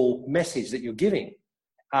 forceful message that you're giving.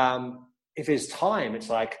 If there's time, it's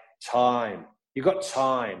like, time. You've got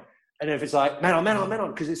time. And if it's like, man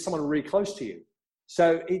on, because it's someone really close to you.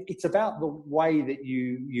 So it's about the way that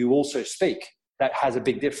you also speak that has a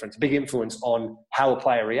big difference, big influence on how a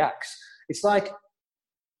player reacts. It's like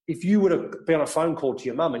if you were to be on a phone call to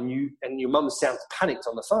your mum and your mum sounds panicked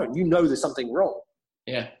on the phone, you know there's something wrong.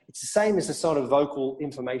 Yeah. It's the same as the sort of vocal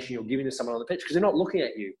information you're giving to someone on the pitch because they're not looking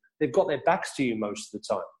at you. They've got their backs to you most of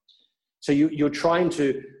the time. So you're trying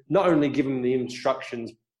to not only give them the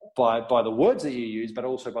instructions by the words that you use, but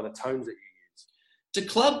also by the tones that you use. Do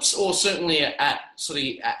clubs, or certainly at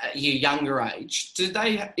your younger age, do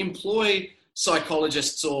they employ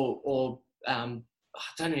psychologists or I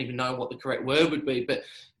don't even know what the correct word would be, but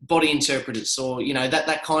body interpreters or, you know,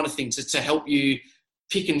 that kind of thing to help you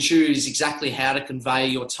pick and choose exactly how to convey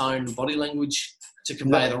your tone and body language to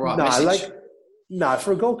convey the right message?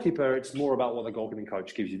 For a goalkeeper, it's more about what the goalkeeping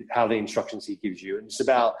coach gives you, how the instructions he gives you. And it's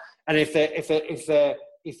about, and if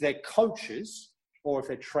they're coaches or if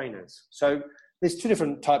they're trainers. So there's two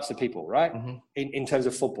different types of people, right? Mm-hmm. In terms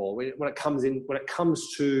of football, when it comes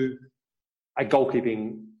to a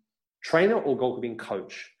goalkeeping trainer or goalkeeping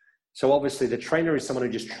coach. So obviously the trainer is someone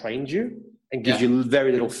who just trains you and gives you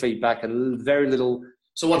very little feedback and very little.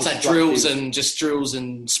 So what's that? Drills and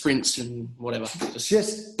sprints and whatever.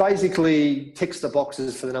 Just basically ticks the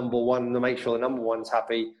boxes for the number one to make sure the number one's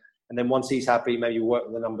happy. And then once he's happy, maybe you work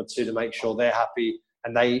with the number two to make sure they're happy.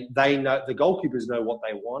 And they know, the goalkeepers know what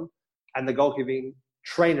they want. And the goalkeeping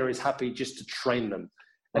trainer is happy just to train them.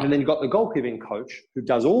 And then you've got the goalkeeping coach who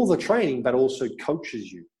does all the training, but also coaches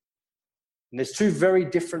you. And there's two very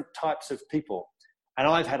different types of people. And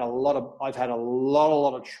I've had a lot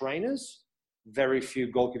of trainers, very few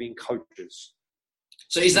goalkeeping coaches.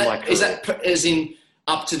 So is that as in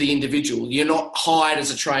up to the individual? You're not hired as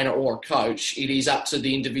a trainer or a coach. It is up to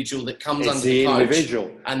the individual that comes under the coach.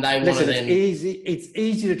 Individual. And they want to then... It's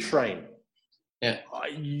easy to train. Yeah.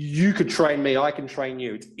 You could train me. I can train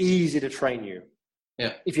you. It's easy to train you.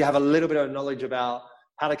 Yeah. If you have a little bit of knowledge about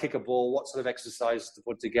how to kick a ball, what sort of exercises to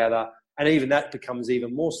put together. And even that becomes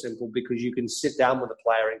even more simple because you can sit down with a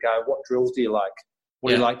player and go, what drills do you like? What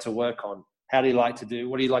do you like to work on? How do you like to do?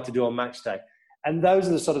 What do you like to do on match day? And those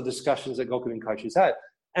are the sort of discussions that goalkeeping coaches have.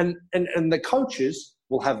 And the coaches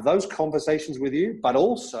will have those conversations with you, but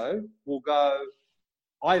also will go,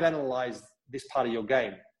 I've analysed this part of your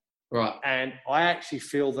game. Right. And I actually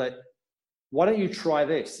feel that, why don't you try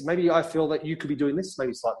this? Maybe I feel that you could be doing this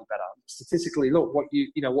maybe slightly better. Statistically, look, what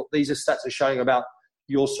these are stats are showing about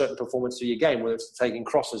your certain performance of your game, whether it's taking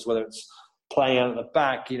crosses, whether it's playing out of the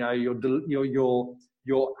back, your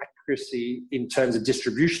accuracy in terms of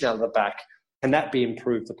distribution out of the back, can that be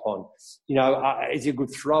improved upon? Is he a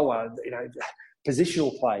good thrower?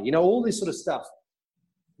 Positional play, all this sort of stuff.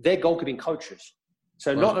 They're goalkeeping coaches.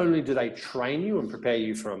 So not only do they train you and prepare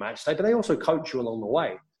you for a match day, but they also coach you along the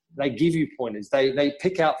way. They give you pointers. They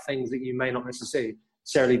pick out things that you may not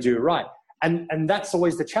necessarily do right. And that's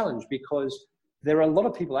always the challenge, because there are a lot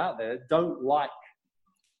of people out there that don't like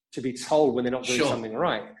to be told when they're not doing something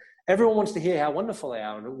right. Everyone wants to hear how wonderful they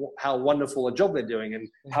are and how wonderful a job they're doing and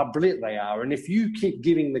how brilliant they are. And if you keep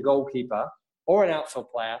giving the goalkeeper or an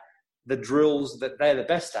outfield player the drills that they're the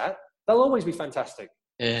best at, they'll always be fantastic.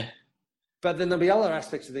 Yeah. But then there'll be other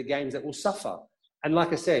aspects of their games that will suffer. And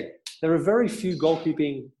like I said, there are very few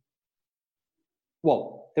goalkeeping...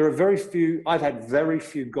 I've had very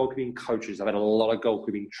few goalkeeping coaches. I've had a lot of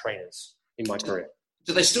goalkeeping trainers in my career.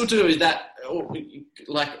 Do they still do that?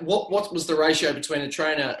 Like, what was the ratio between a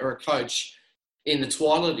trainer or a coach in the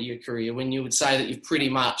twilight of your career when you would say that you've pretty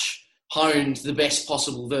much honed the best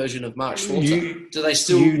possible version of Mark Schwarzer? Do they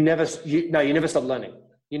still... You never stop learning.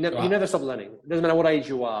 You never stop learning. It doesn't matter what age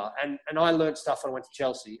you are. And I learned stuff when I went to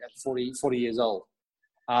Chelsea at 40 years old.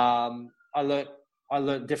 I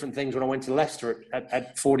learned different things when I went to Leicester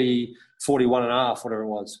at 40, 41 and a half, whatever it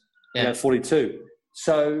was, 42.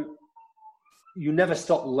 So you never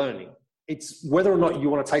stop learning. It's whether or not you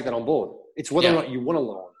want to take that on board. It's whether or not you want to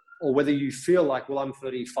learn, or whether you feel like, well, I'm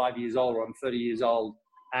 35 years old or I'm 30 years old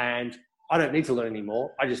and I don't need to learn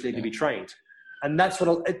anymore. I just need to be trained. And that's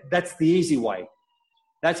the easy way.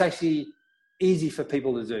 That's actually easy for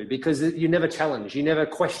people to do because you never challenge, you never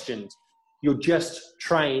questioned. You're just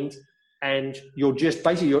trained. And you're just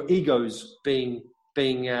basically your ego's being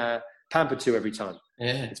pampered to every time.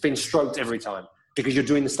 Yeah. It's been stroked every time because you're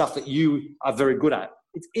doing the stuff that you are very good at.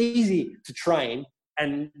 It's easy to train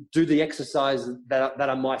and do the exercises that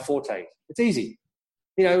are my forte. It's easy.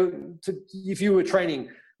 If you were training,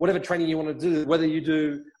 whatever training you want to do, whether you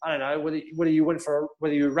do, I don't know,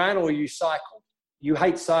 whether you ran or you cycled. You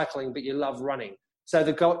hate cycling, but you love running. So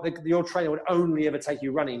your trainer would only ever take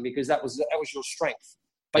you running because that was your strength.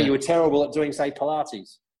 But you were terrible at doing, say,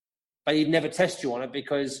 Pilates. But he'd never test you on it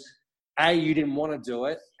because, A, you didn't want to do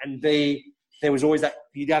it, and B, there was always that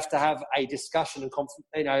you'd have to have a discussion and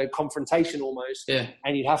confrontation almost,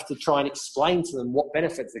 and you'd have to try and explain to them what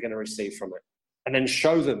benefits they're going to receive from it, and then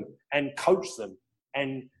show them and coach them.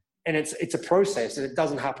 And it's a process, and it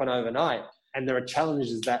doesn't happen overnight. And there are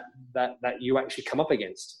challenges that you actually come up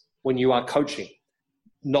against when you are coaching,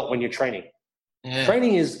 not when you're training. Yeah.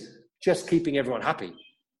 Training is just keeping everyone happy.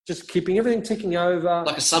 Just keeping everything ticking over.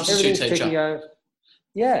 Like a substitute teacher.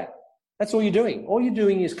 Yeah, that's all you're doing. All you're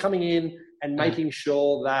doing is coming in and making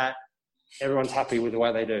sure that everyone's happy with the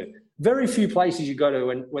way they do. Very few places you go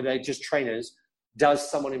to where they're just trainers, does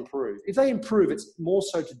someone improve? If they improve, it's more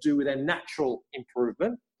so to do with their natural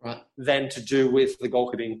improvement than to do with the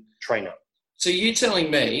goalkeeping trainer. So you're telling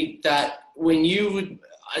me that when you would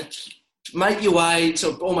make your way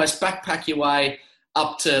to almost backpack your way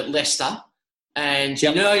up to Leicester, and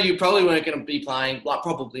you probably weren't going to be playing, like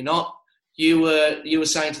probably not. You were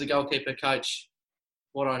saying to the goalkeeper coach,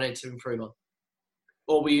 "What do I need to improve on?"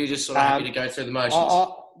 Or were you just sort of happy to go through the motions?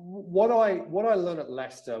 What I learned at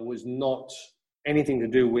Leicester was not anything to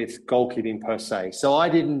do with goalkeeping per se. So I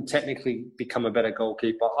didn't technically become a better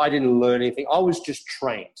goalkeeper. I didn't learn anything. I was just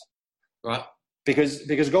trained, right? Because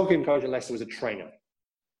goalkeeping coach at Leicester was a trainer.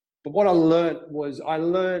 But what I learned was I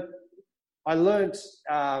learned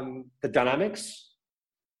the dynamics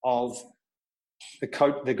of the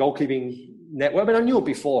goalkeeping network. I mean, I knew it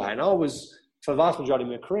beforehand. For the vast majority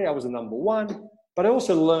of my career, I was the number one, but I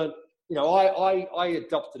also learned, I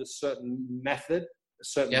adopted a certain method, a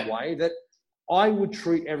certain way that I would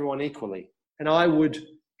treat everyone equally, and I would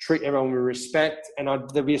treat everyone with respect, and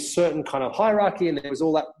there'd be a certain kind of hierarchy, and there was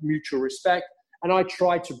all that mutual respect, and I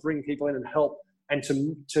tried to bring people in and help and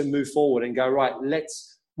to move forward and go, right,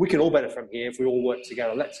 we can all benefit from here if we all work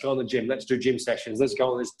together. Let's go on the gym. Let's do gym sessions. Let's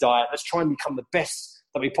go on this diet. Let's try and become the best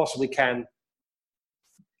that we possibly can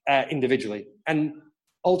individually. And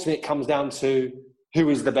ultimately, it comes down to who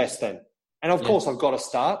is the best then. And of course, I've got to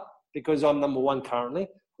start because I'm number one currently.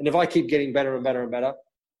 And if I keep getting better and better and better,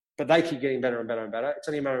 but they keep getting better and better and better, it's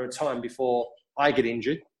only a matter of time before I get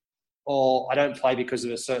injured or I don't play because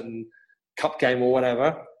of a certain cup game or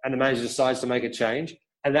whatever, and the manager decides to make a change,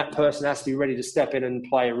 and that person has to be ready to step in and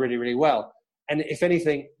play really, really well. And if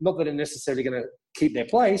anything, not that they're necessarily going to keep their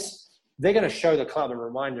place, they're going to show the club and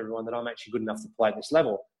remind everyone that I'm actually good enough to play at this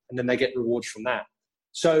level, and then they get rewards from that.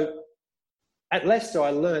 So at Leicester,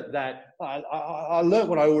 I learned that I learned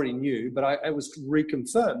what I already knew, but it was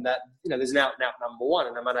reconfirmed that there's an out-and-out number one,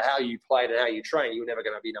 and no matter how you played and how you train, you're never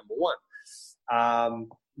going to be number one.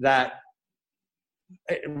 That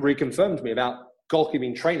it reconfirmed to me about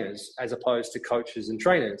goalkeeping trainers as opposed to coaches and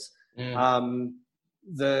trainers. The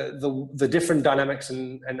different dynamics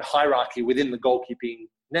and hierarchy within the goalkeeping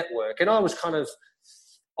network, and I was kind of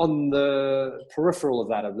on the peripheral of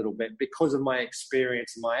that a little bit because of my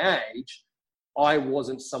experience and my age. I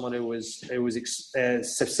wasn't someone who was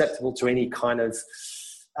susceptible to any kind of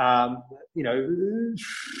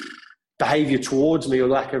behavior towards me or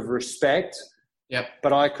lack of respect. Yep.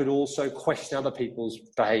 But I could also question other people's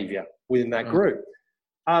behavior within that group.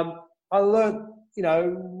 I learned,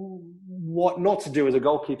 what not to do as a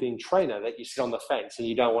goalkeeping trainer, that you sit on the fence and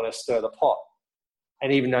you don't want to stir the pot.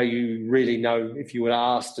 And even though you really know, if you were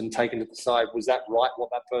asked and taken to the side, was that right, what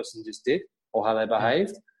that person just did or how they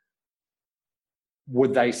behaved?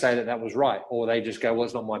 Would they say that was right? Or they just go, well,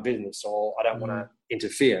 it's not my business, or I don't want to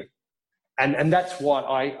interfere. And that's what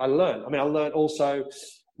I learned. I mean, I learned also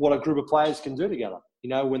what a group of players can do together,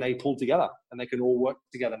 when they pull together and they can all work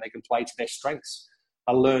together and they can play to their strengths.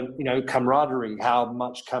 I learned, camaraderie, how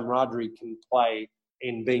much camaraderie can play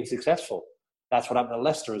in being successful. That's what happened at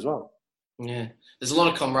Leicester as well. Yeah. There's a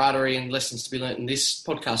lot of camaraderie and lessons to be learned in this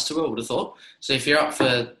podcast too, I would have thought. So if you're up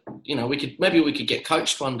for, we could get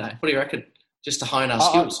coached one day. What do you reckon? Just to hone our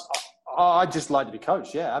skills. I'd just like to be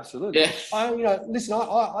coached. Yeah, absolutely. Yeah. Listen,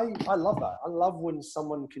 I love that. I love when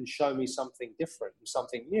someone can show me something different,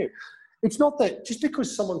 something new. It's not that just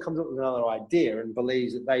because someone comes up with another idea and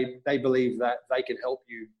believes that they believe that they can help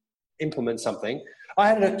you implement something. I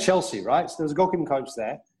had it at Chelsea, right? So there was a goalkeeping coach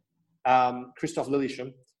there, Christoph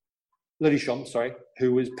Lillisham,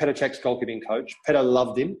 who was Petr Cech's goalkeeping coach. Petr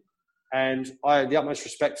loved him, and I had the utmost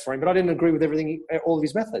respect for him, but I didn't agree with all of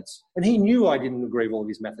his methods. And he knew I didn't agree with all of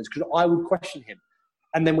his methods because I would question him,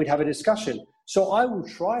 and then we'd have a discussion. So I will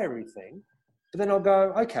try everything, but then I'll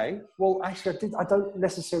go, okay, well, actually, I don't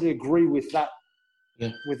necessarily agree with that.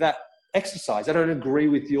 Yeah. With that exercise, I don't agree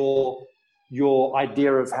with your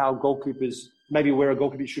idea of how goalkeepers, maybe where a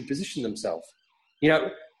goalkeeper should position themselves.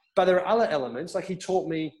 But there are other elements, like he taught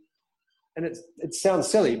me. And it sounds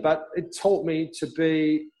silly, but it taught me to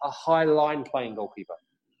be a high line playing goalkeeper,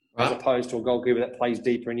 as opposed to a goalkeeper that plays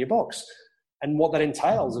deeper in your box. And what that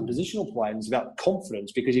entails in positional play is about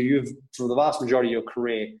confidence, because if you've, for the vast majority of your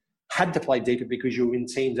career, had to play deeper because you were in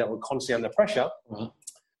teams that were constantly under pressure,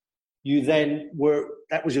 you then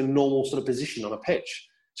that was your normal sort of position on a pitch.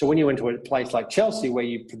 So when you went to a place like Chelsea, where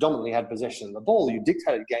you predominantly had possession of the ball, you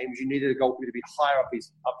dictated games, you needed a goalkeeper to be higher up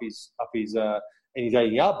his in his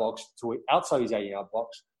 80-yard box to outside his 80-yard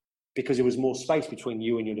box, because there was more space between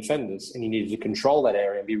you and your defenders, and you needed to control that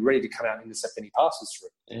area and be ready to come out and intercept any passes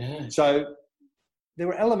through. Yeah. So there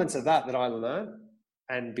were elements of that I learned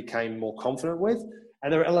and became more confident with,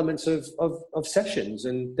 and there were elements of sessions,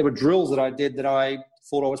 and there were drills that I did that I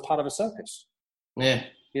thought I was part of a circus. Yeah.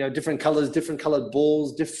 Different colours, different coloured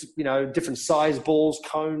balls, different size balls,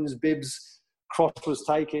 cones, bibs. Cross was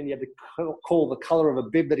taken. You had to call the colour of a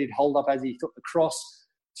bib that he'd hold up as he took the cross,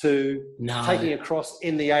 to taking a cross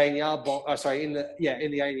in the 80-yard box. In the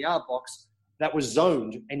 80-yard box that was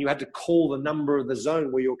zoned, and you had to call the number of the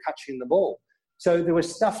zone where you're catching the ball. So there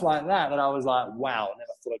was stuff like that I was like, wow, I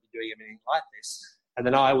never thought I'd be doing anything like this. And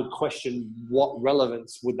then I would question what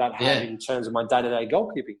relevance would that have in terms of my day-to-day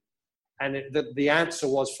goalkeeping. And the answer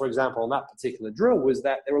was, for example, on that particular drill, was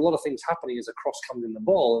that there were a lot of things happening as a cross comes in the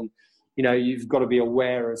ball, and you've got to be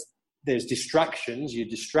aware of there's distractions, you're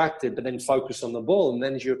distracted, but then focus on the ball. And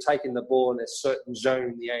then as you're taking the ball in a certain zone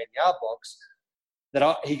in the 80-yard box, the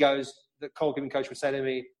goalkeeping coach would say to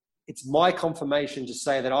me, it's my confirmation to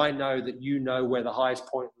say that I know that you know where the highest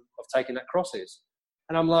point of taking that cross is.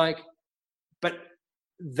 And I'm like, but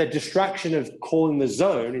the distraction of calling the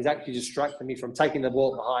zone is actually distracting me from taking the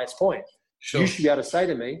ball at the highest point. Sure. You should be able to say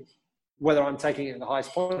to me whether I'm taking it at the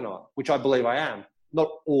highest point or not, which I believe I am. Not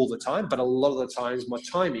all the time, but a lot of the times my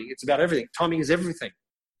timing, it's about everything. Timing is everything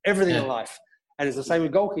in life. And it's the same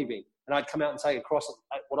with goalkeeping. And I'd come out and take a cross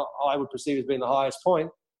at what I would perceive as being the highest point.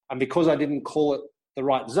 And because I didn't call it the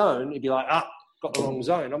right zone, it'd be like, got the wrong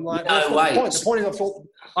zone. I'm like, no way. The point is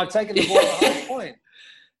I've taken the ball at the highest point.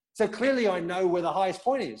 So clearly I know where the highest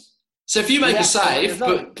point is. So if you make a save,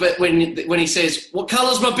 but when he says, what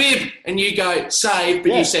colour's my bib? And you go, save,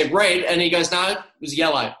 but you said red, and he goes, no, it was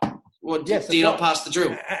yellow. Well, do you not pass the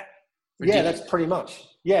drill? Yeah, that's pretty much.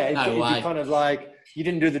 Yeah, it'd be kind of like you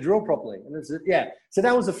didn't do the drill properly. And so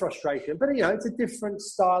that was a frustration. But, it's a different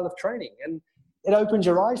style of training, and it opens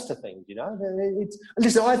your eyes to things,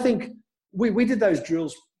 Listen, I think we did those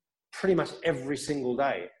drills pretty much every single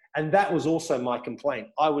day. And that was also my complaint.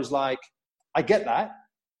 I was like, I get that.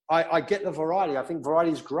 I get the variety. I think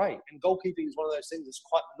variety is great. And goalkeeping is one of those things that's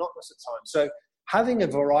quite monotonous at times. So having a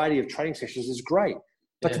variety of training sessions is great.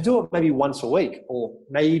 But to do it maybe once a week or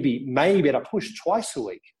maybe at a push twice a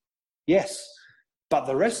week, yes. But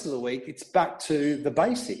the rest of the week, it's back to the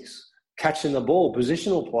basics. Catching the ball,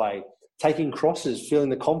 positional play, taking crosses, feeling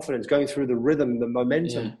the confidence, going through the rhythm, the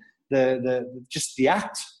momentum, just the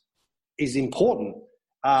act is important.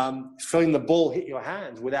 Feeling the ball hit your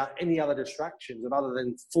hands without any other distractions and other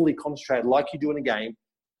than fully concentrated like you do in a game,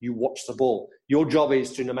 you watch the ball. Your job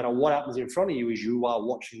is to, no matter what happens in front of you, is you are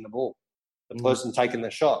watching the ball, the person taking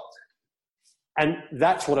the shot. And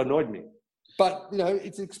that's what annoyed me. But,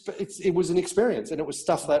 it was an experience, and it was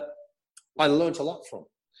stuff that I learned a lot from.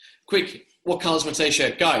 Quick, what colour's my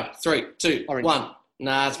T-shirt? Go. 3, 2, Orange. 1.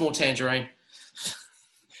 Nah, it's more tangerine.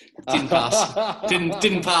 Didn't pass.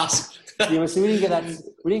 Didn't pass. So we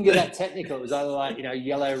didn't get that technical. It was either like,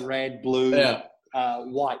 yellow, red, blue,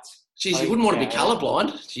 white. Jeez, you wouldn't want to be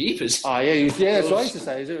colourblind. Jeepers. Oh, yeah. That's what I used to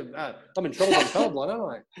say. I'm in trouble. I'm colourblind,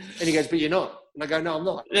 aren't I? And he goes, but you're not. And I go, no, I'm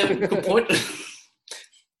not. Yeah, good point.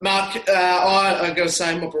 Mark, I got to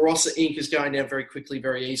say, my Barossa ink is going down very quickly,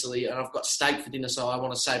 very easily, and I've got steak for dinner, so I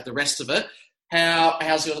want to save the rest of it.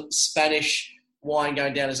 How's your Spanish wine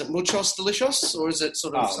going down? Is it muchos delicios, or is it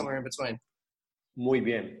sort of somewhere in between? Muy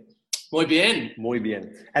bien. Muy bien. Muy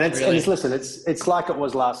bien. And it's like it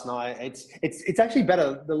was last night. It's actually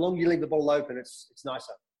better. The longer you leave the bottle open, it's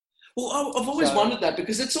nicer. Well, I've always wondered that,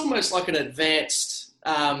 because it's almost like an advanced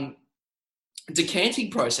decanting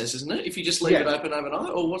process, isn't it? If you just leave it open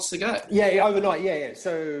overnight, or what's the go? Yeah, overnight. Yeah.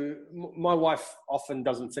 So my wife often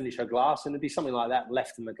doesn't finish her glass, and there'd be something like that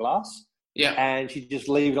left in the glass. Yeah. And she'd just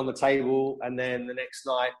leave it on the table, and then the next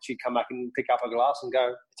night she'd come back and pick up a glass and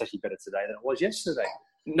go, it's actually better today than it was yesterday.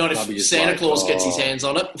 Not if Santa Claus gets his hands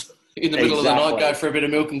on it in the middle of the night, go for a bit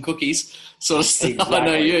of milk and cookies, sort of stuff. Exactly. I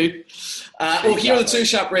know you. Well, here at the Two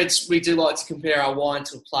Sharp Reds, we do like to compare our wine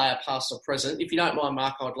to a player, past or present. If you don't mind,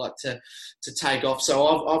 Mark, I'd like to take off.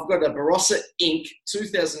 So I've got a Barossa Inc.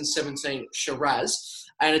 2017 Shiraz,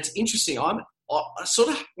 and it's interesting. I sort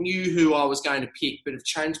of knew who I was going to pick, but have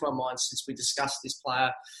changed my mind since we discussed this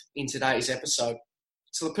player in today's episode.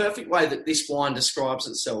 So the perfect way that this wine describes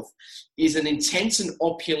itself is an intense and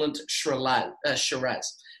opulent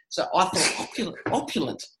Shiraz. So I thought,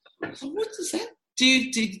 opulent. So what does that? Do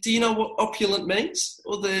you know what opulent means,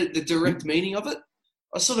 or the direct meaning of it?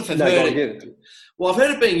 I sort of have heard it. Well, I've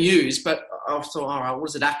heard it being used, but I thought, all right, what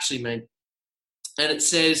does it actually mean? And it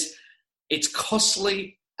says it's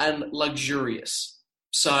costly and luxurious.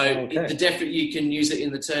 So you can use it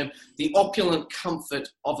in the term the opulent comfort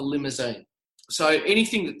of a limousine. So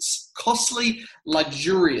anything that's costly,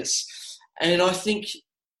 luxurious. And I think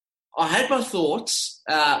I had my thoughts,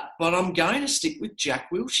 but I'm going to stick with Jack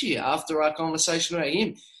Wilshere after our conversation about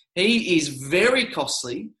him. He is very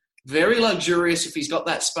costly, very luxurious if he's got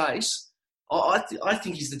that space. I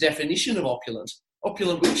think he's the definition of opulent.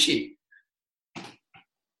 Opulent Wilshere.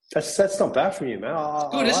 That's not bad from you, man.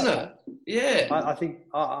 Good, isn't it? Yeah. I think.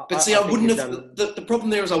 But see, I wouldn't have. The problem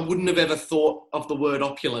there is I wouldn't have ever thought of the word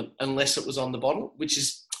opulent unless it was on the bottle, which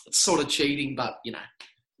is sort of cheating. But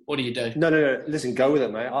what do you do? No. Listen, go with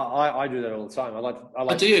it, mate. I do that all the time. I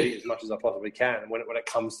like to eat as much as I possibly can when it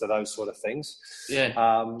comes to those sort of things. Yeah.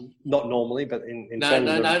 Not normally, but in terms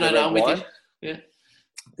of I'm with you. Yeah.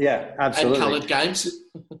 Yeah, absolutely. And coloured games.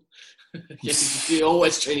 You're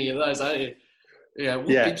always treating of those, aren't you? Yeah, what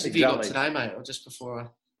bibs have you got today, mate? Or just before I...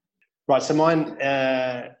 Right, so mine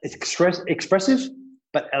is expressive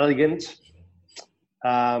but elegant.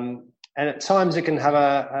 And at times it can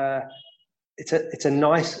have it's a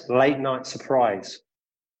nice late night surprise.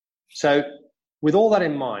 So with all that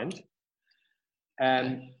in mind,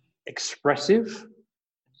 expressive,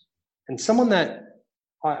 and someone that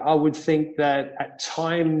I would think that at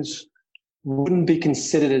times wouldn't be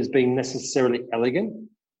considered as being necessarily elegant,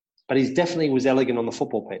 but he definitely was elegant on the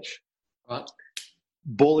football pitch. Right.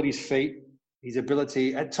 Ball at his feet, his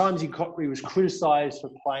ability. At times he was criticised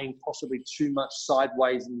for playing possibly too much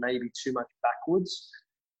sideways and maybe too much backwards,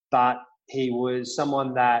 but he was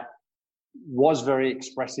someone that was very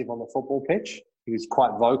expressive on the football pitch. He was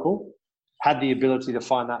quite vocal, had the ability to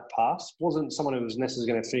find that pass. Wasn't someone who was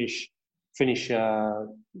necessarily going to finish a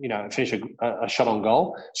shot on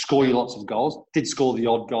goal, score you lots of goals. Did score the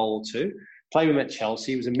odd goal or two. Played with him at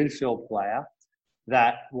Chelsea. He was a midfield player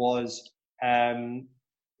that was,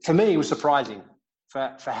 for me, it was surprising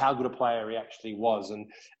for how good a player he actually was. And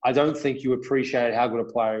I don't think you appreciated how good a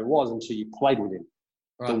player he was until you played with him.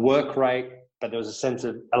 Right. The work rate, but there was a sense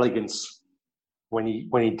of elegance when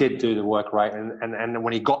he did do the work rate and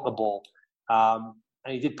when he got the ball. And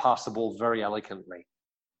he did pass the ball very elegantly.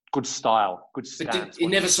 Good style, good stance. He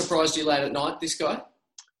never surprised you late at night, this guy?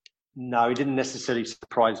 No, he didn't necessarily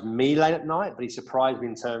surprise me late at night, but he surprised me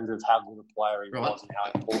in terms of how good a player he was and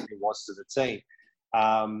how important he was to the team,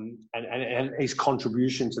 and his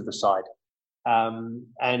contribution to the side.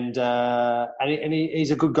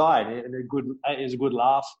 He's a good guy, and he's a good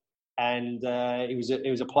laugh, and he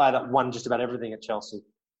was a player that won just about everything at Chelsea.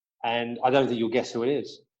 And I don't think you'll guess who it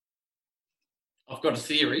is. I've got a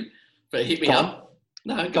theory, but hit me up.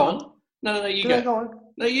 No, go on. No, you go. Go on.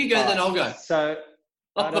 No, you go, then I'll go. So,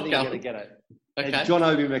 I don't think you're going to get it. Okay. It's John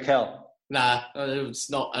Obi Mikel. Nah, it's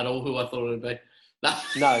not at all who I thought it would be.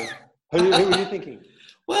 No. Who were you thinking?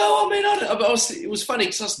 Well, I mean, it was funny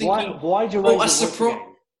because I was thinking... Why did you raise a surprise?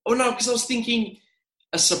 Oh, no, because I was thinking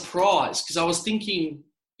a surprise. Because I was thinking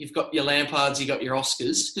you've got your Lampards, you got your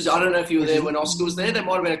Oscars. Because I don't know if you were there when Oscar was there. There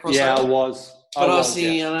might have been a crossover. Yeah, I was. But I was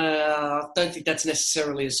thinking, I don't think that's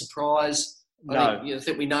necessarily a surprise. I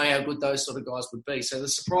think we know how good those sort of guys would be. So the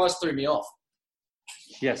surprise threw me off.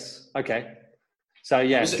 Yes. Okay. So,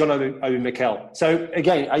 yeah, John Obi Mikel. So,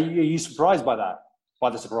 again, are you surprised by that?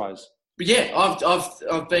 By the surprise? But yeah,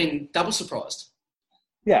 I've been double surprised.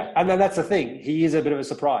 Yeah, and then that's the thing. He is a bit of a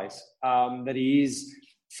surprise. That he is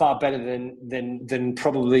far better than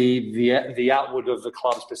probably the outward of the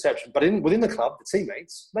club's perception. But within the club, the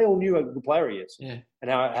teammates, they all knew how good a player he is. Yeah.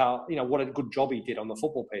 And how what a good job he did on the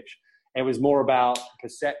football pitch. It was more about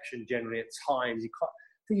perception generally at times.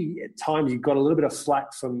 At times he got a little bit of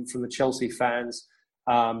flack from the Chelsea fans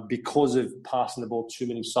because of passing the ball too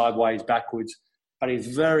many sideways, backwards. But he's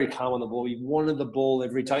very calm on the ball. He wanted the ball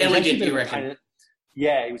every time. Elegant, you reckon?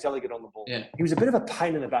 Yeah, he was elegant on the ball. Yeah. He was a bit of a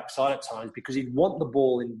pain in the backside at times because he'd want the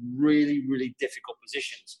ball in really, really difficult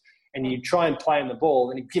positions. And you'd try and play on the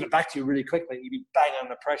ball and he'd give it back to you really quickly and you'd be bang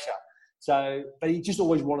under pressure. So, but he just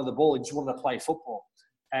always wanted the ball. He just wanted to play football.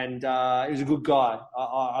 And he was a good guy.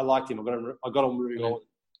 I liked him. I got on really well.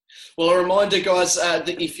 Well, a reminder, guys, that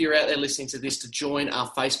if you're out there listening to this, to join our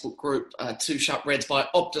Facebook group, 2 Sharp Reds by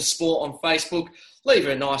Optus Sport on Facebook. Leave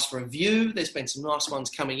a nice review. There's been some nice ones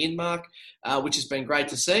coming in, Mark, which has been great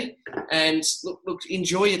to see. And look,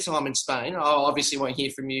 enjoy your time in Spain. I obviously won't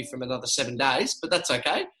hear from you from another 7 days, but that's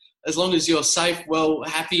okay. As long as you're safe, well,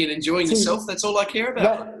 happy and enjoying yourself, that's all I care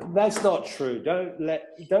about. That's not true. Don't let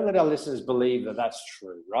our listeners believe that that's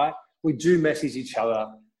true, right? We do message each other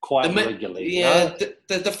quite regularly. Yeah,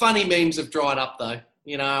 the funny memes have dried up, though.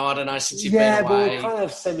 I don't know, since you've been away. Yeah, but we're kind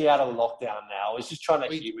of semi out of lockdown now. It's just trying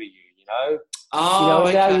to humour you, Oh,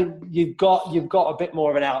 okay. Now you've got a bit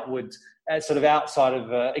more of an outward, sort of outside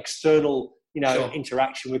of external, sure.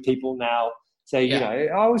 interaction with people now. So,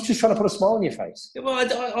 I was just trying to put a smile on your face. Yeah, well,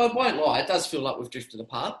 I won't lie. It does feel like we've drifted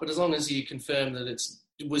apart. But as long as you confirm that it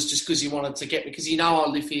was just because you wanted to get me, because I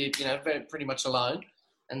live here, pretty much alone.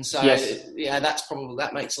 And so, yes.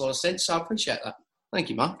 that makes a lot of sense. So I appreciate that. Thank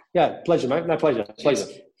you, Mark. Yeah, pleasure, mate. No, pleasure. Pleasure.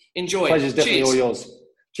 Enjoy. Pleasure's definitely all yours.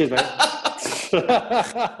 Cheers, mate.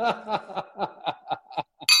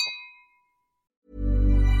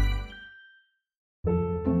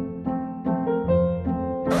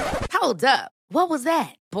 Hold up. What was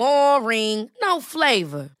that? Boring. No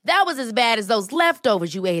flavor. That was as bad as those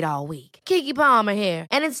leftovers you ate all week. Keke Palmer here.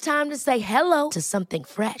 And it's time to say hello to something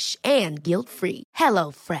fresh and guilt-free.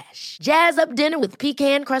 HelloFresh. Jazz up dinner with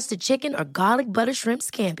pecan-crusted chicken or garlic butter shrimp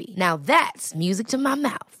scampi. Now that's music to my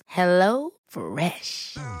mouth.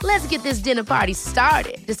 HelloFresh. Let's get this dinner party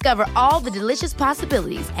started. Discover all the delicious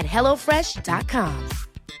possibilities at HelloFresh.com.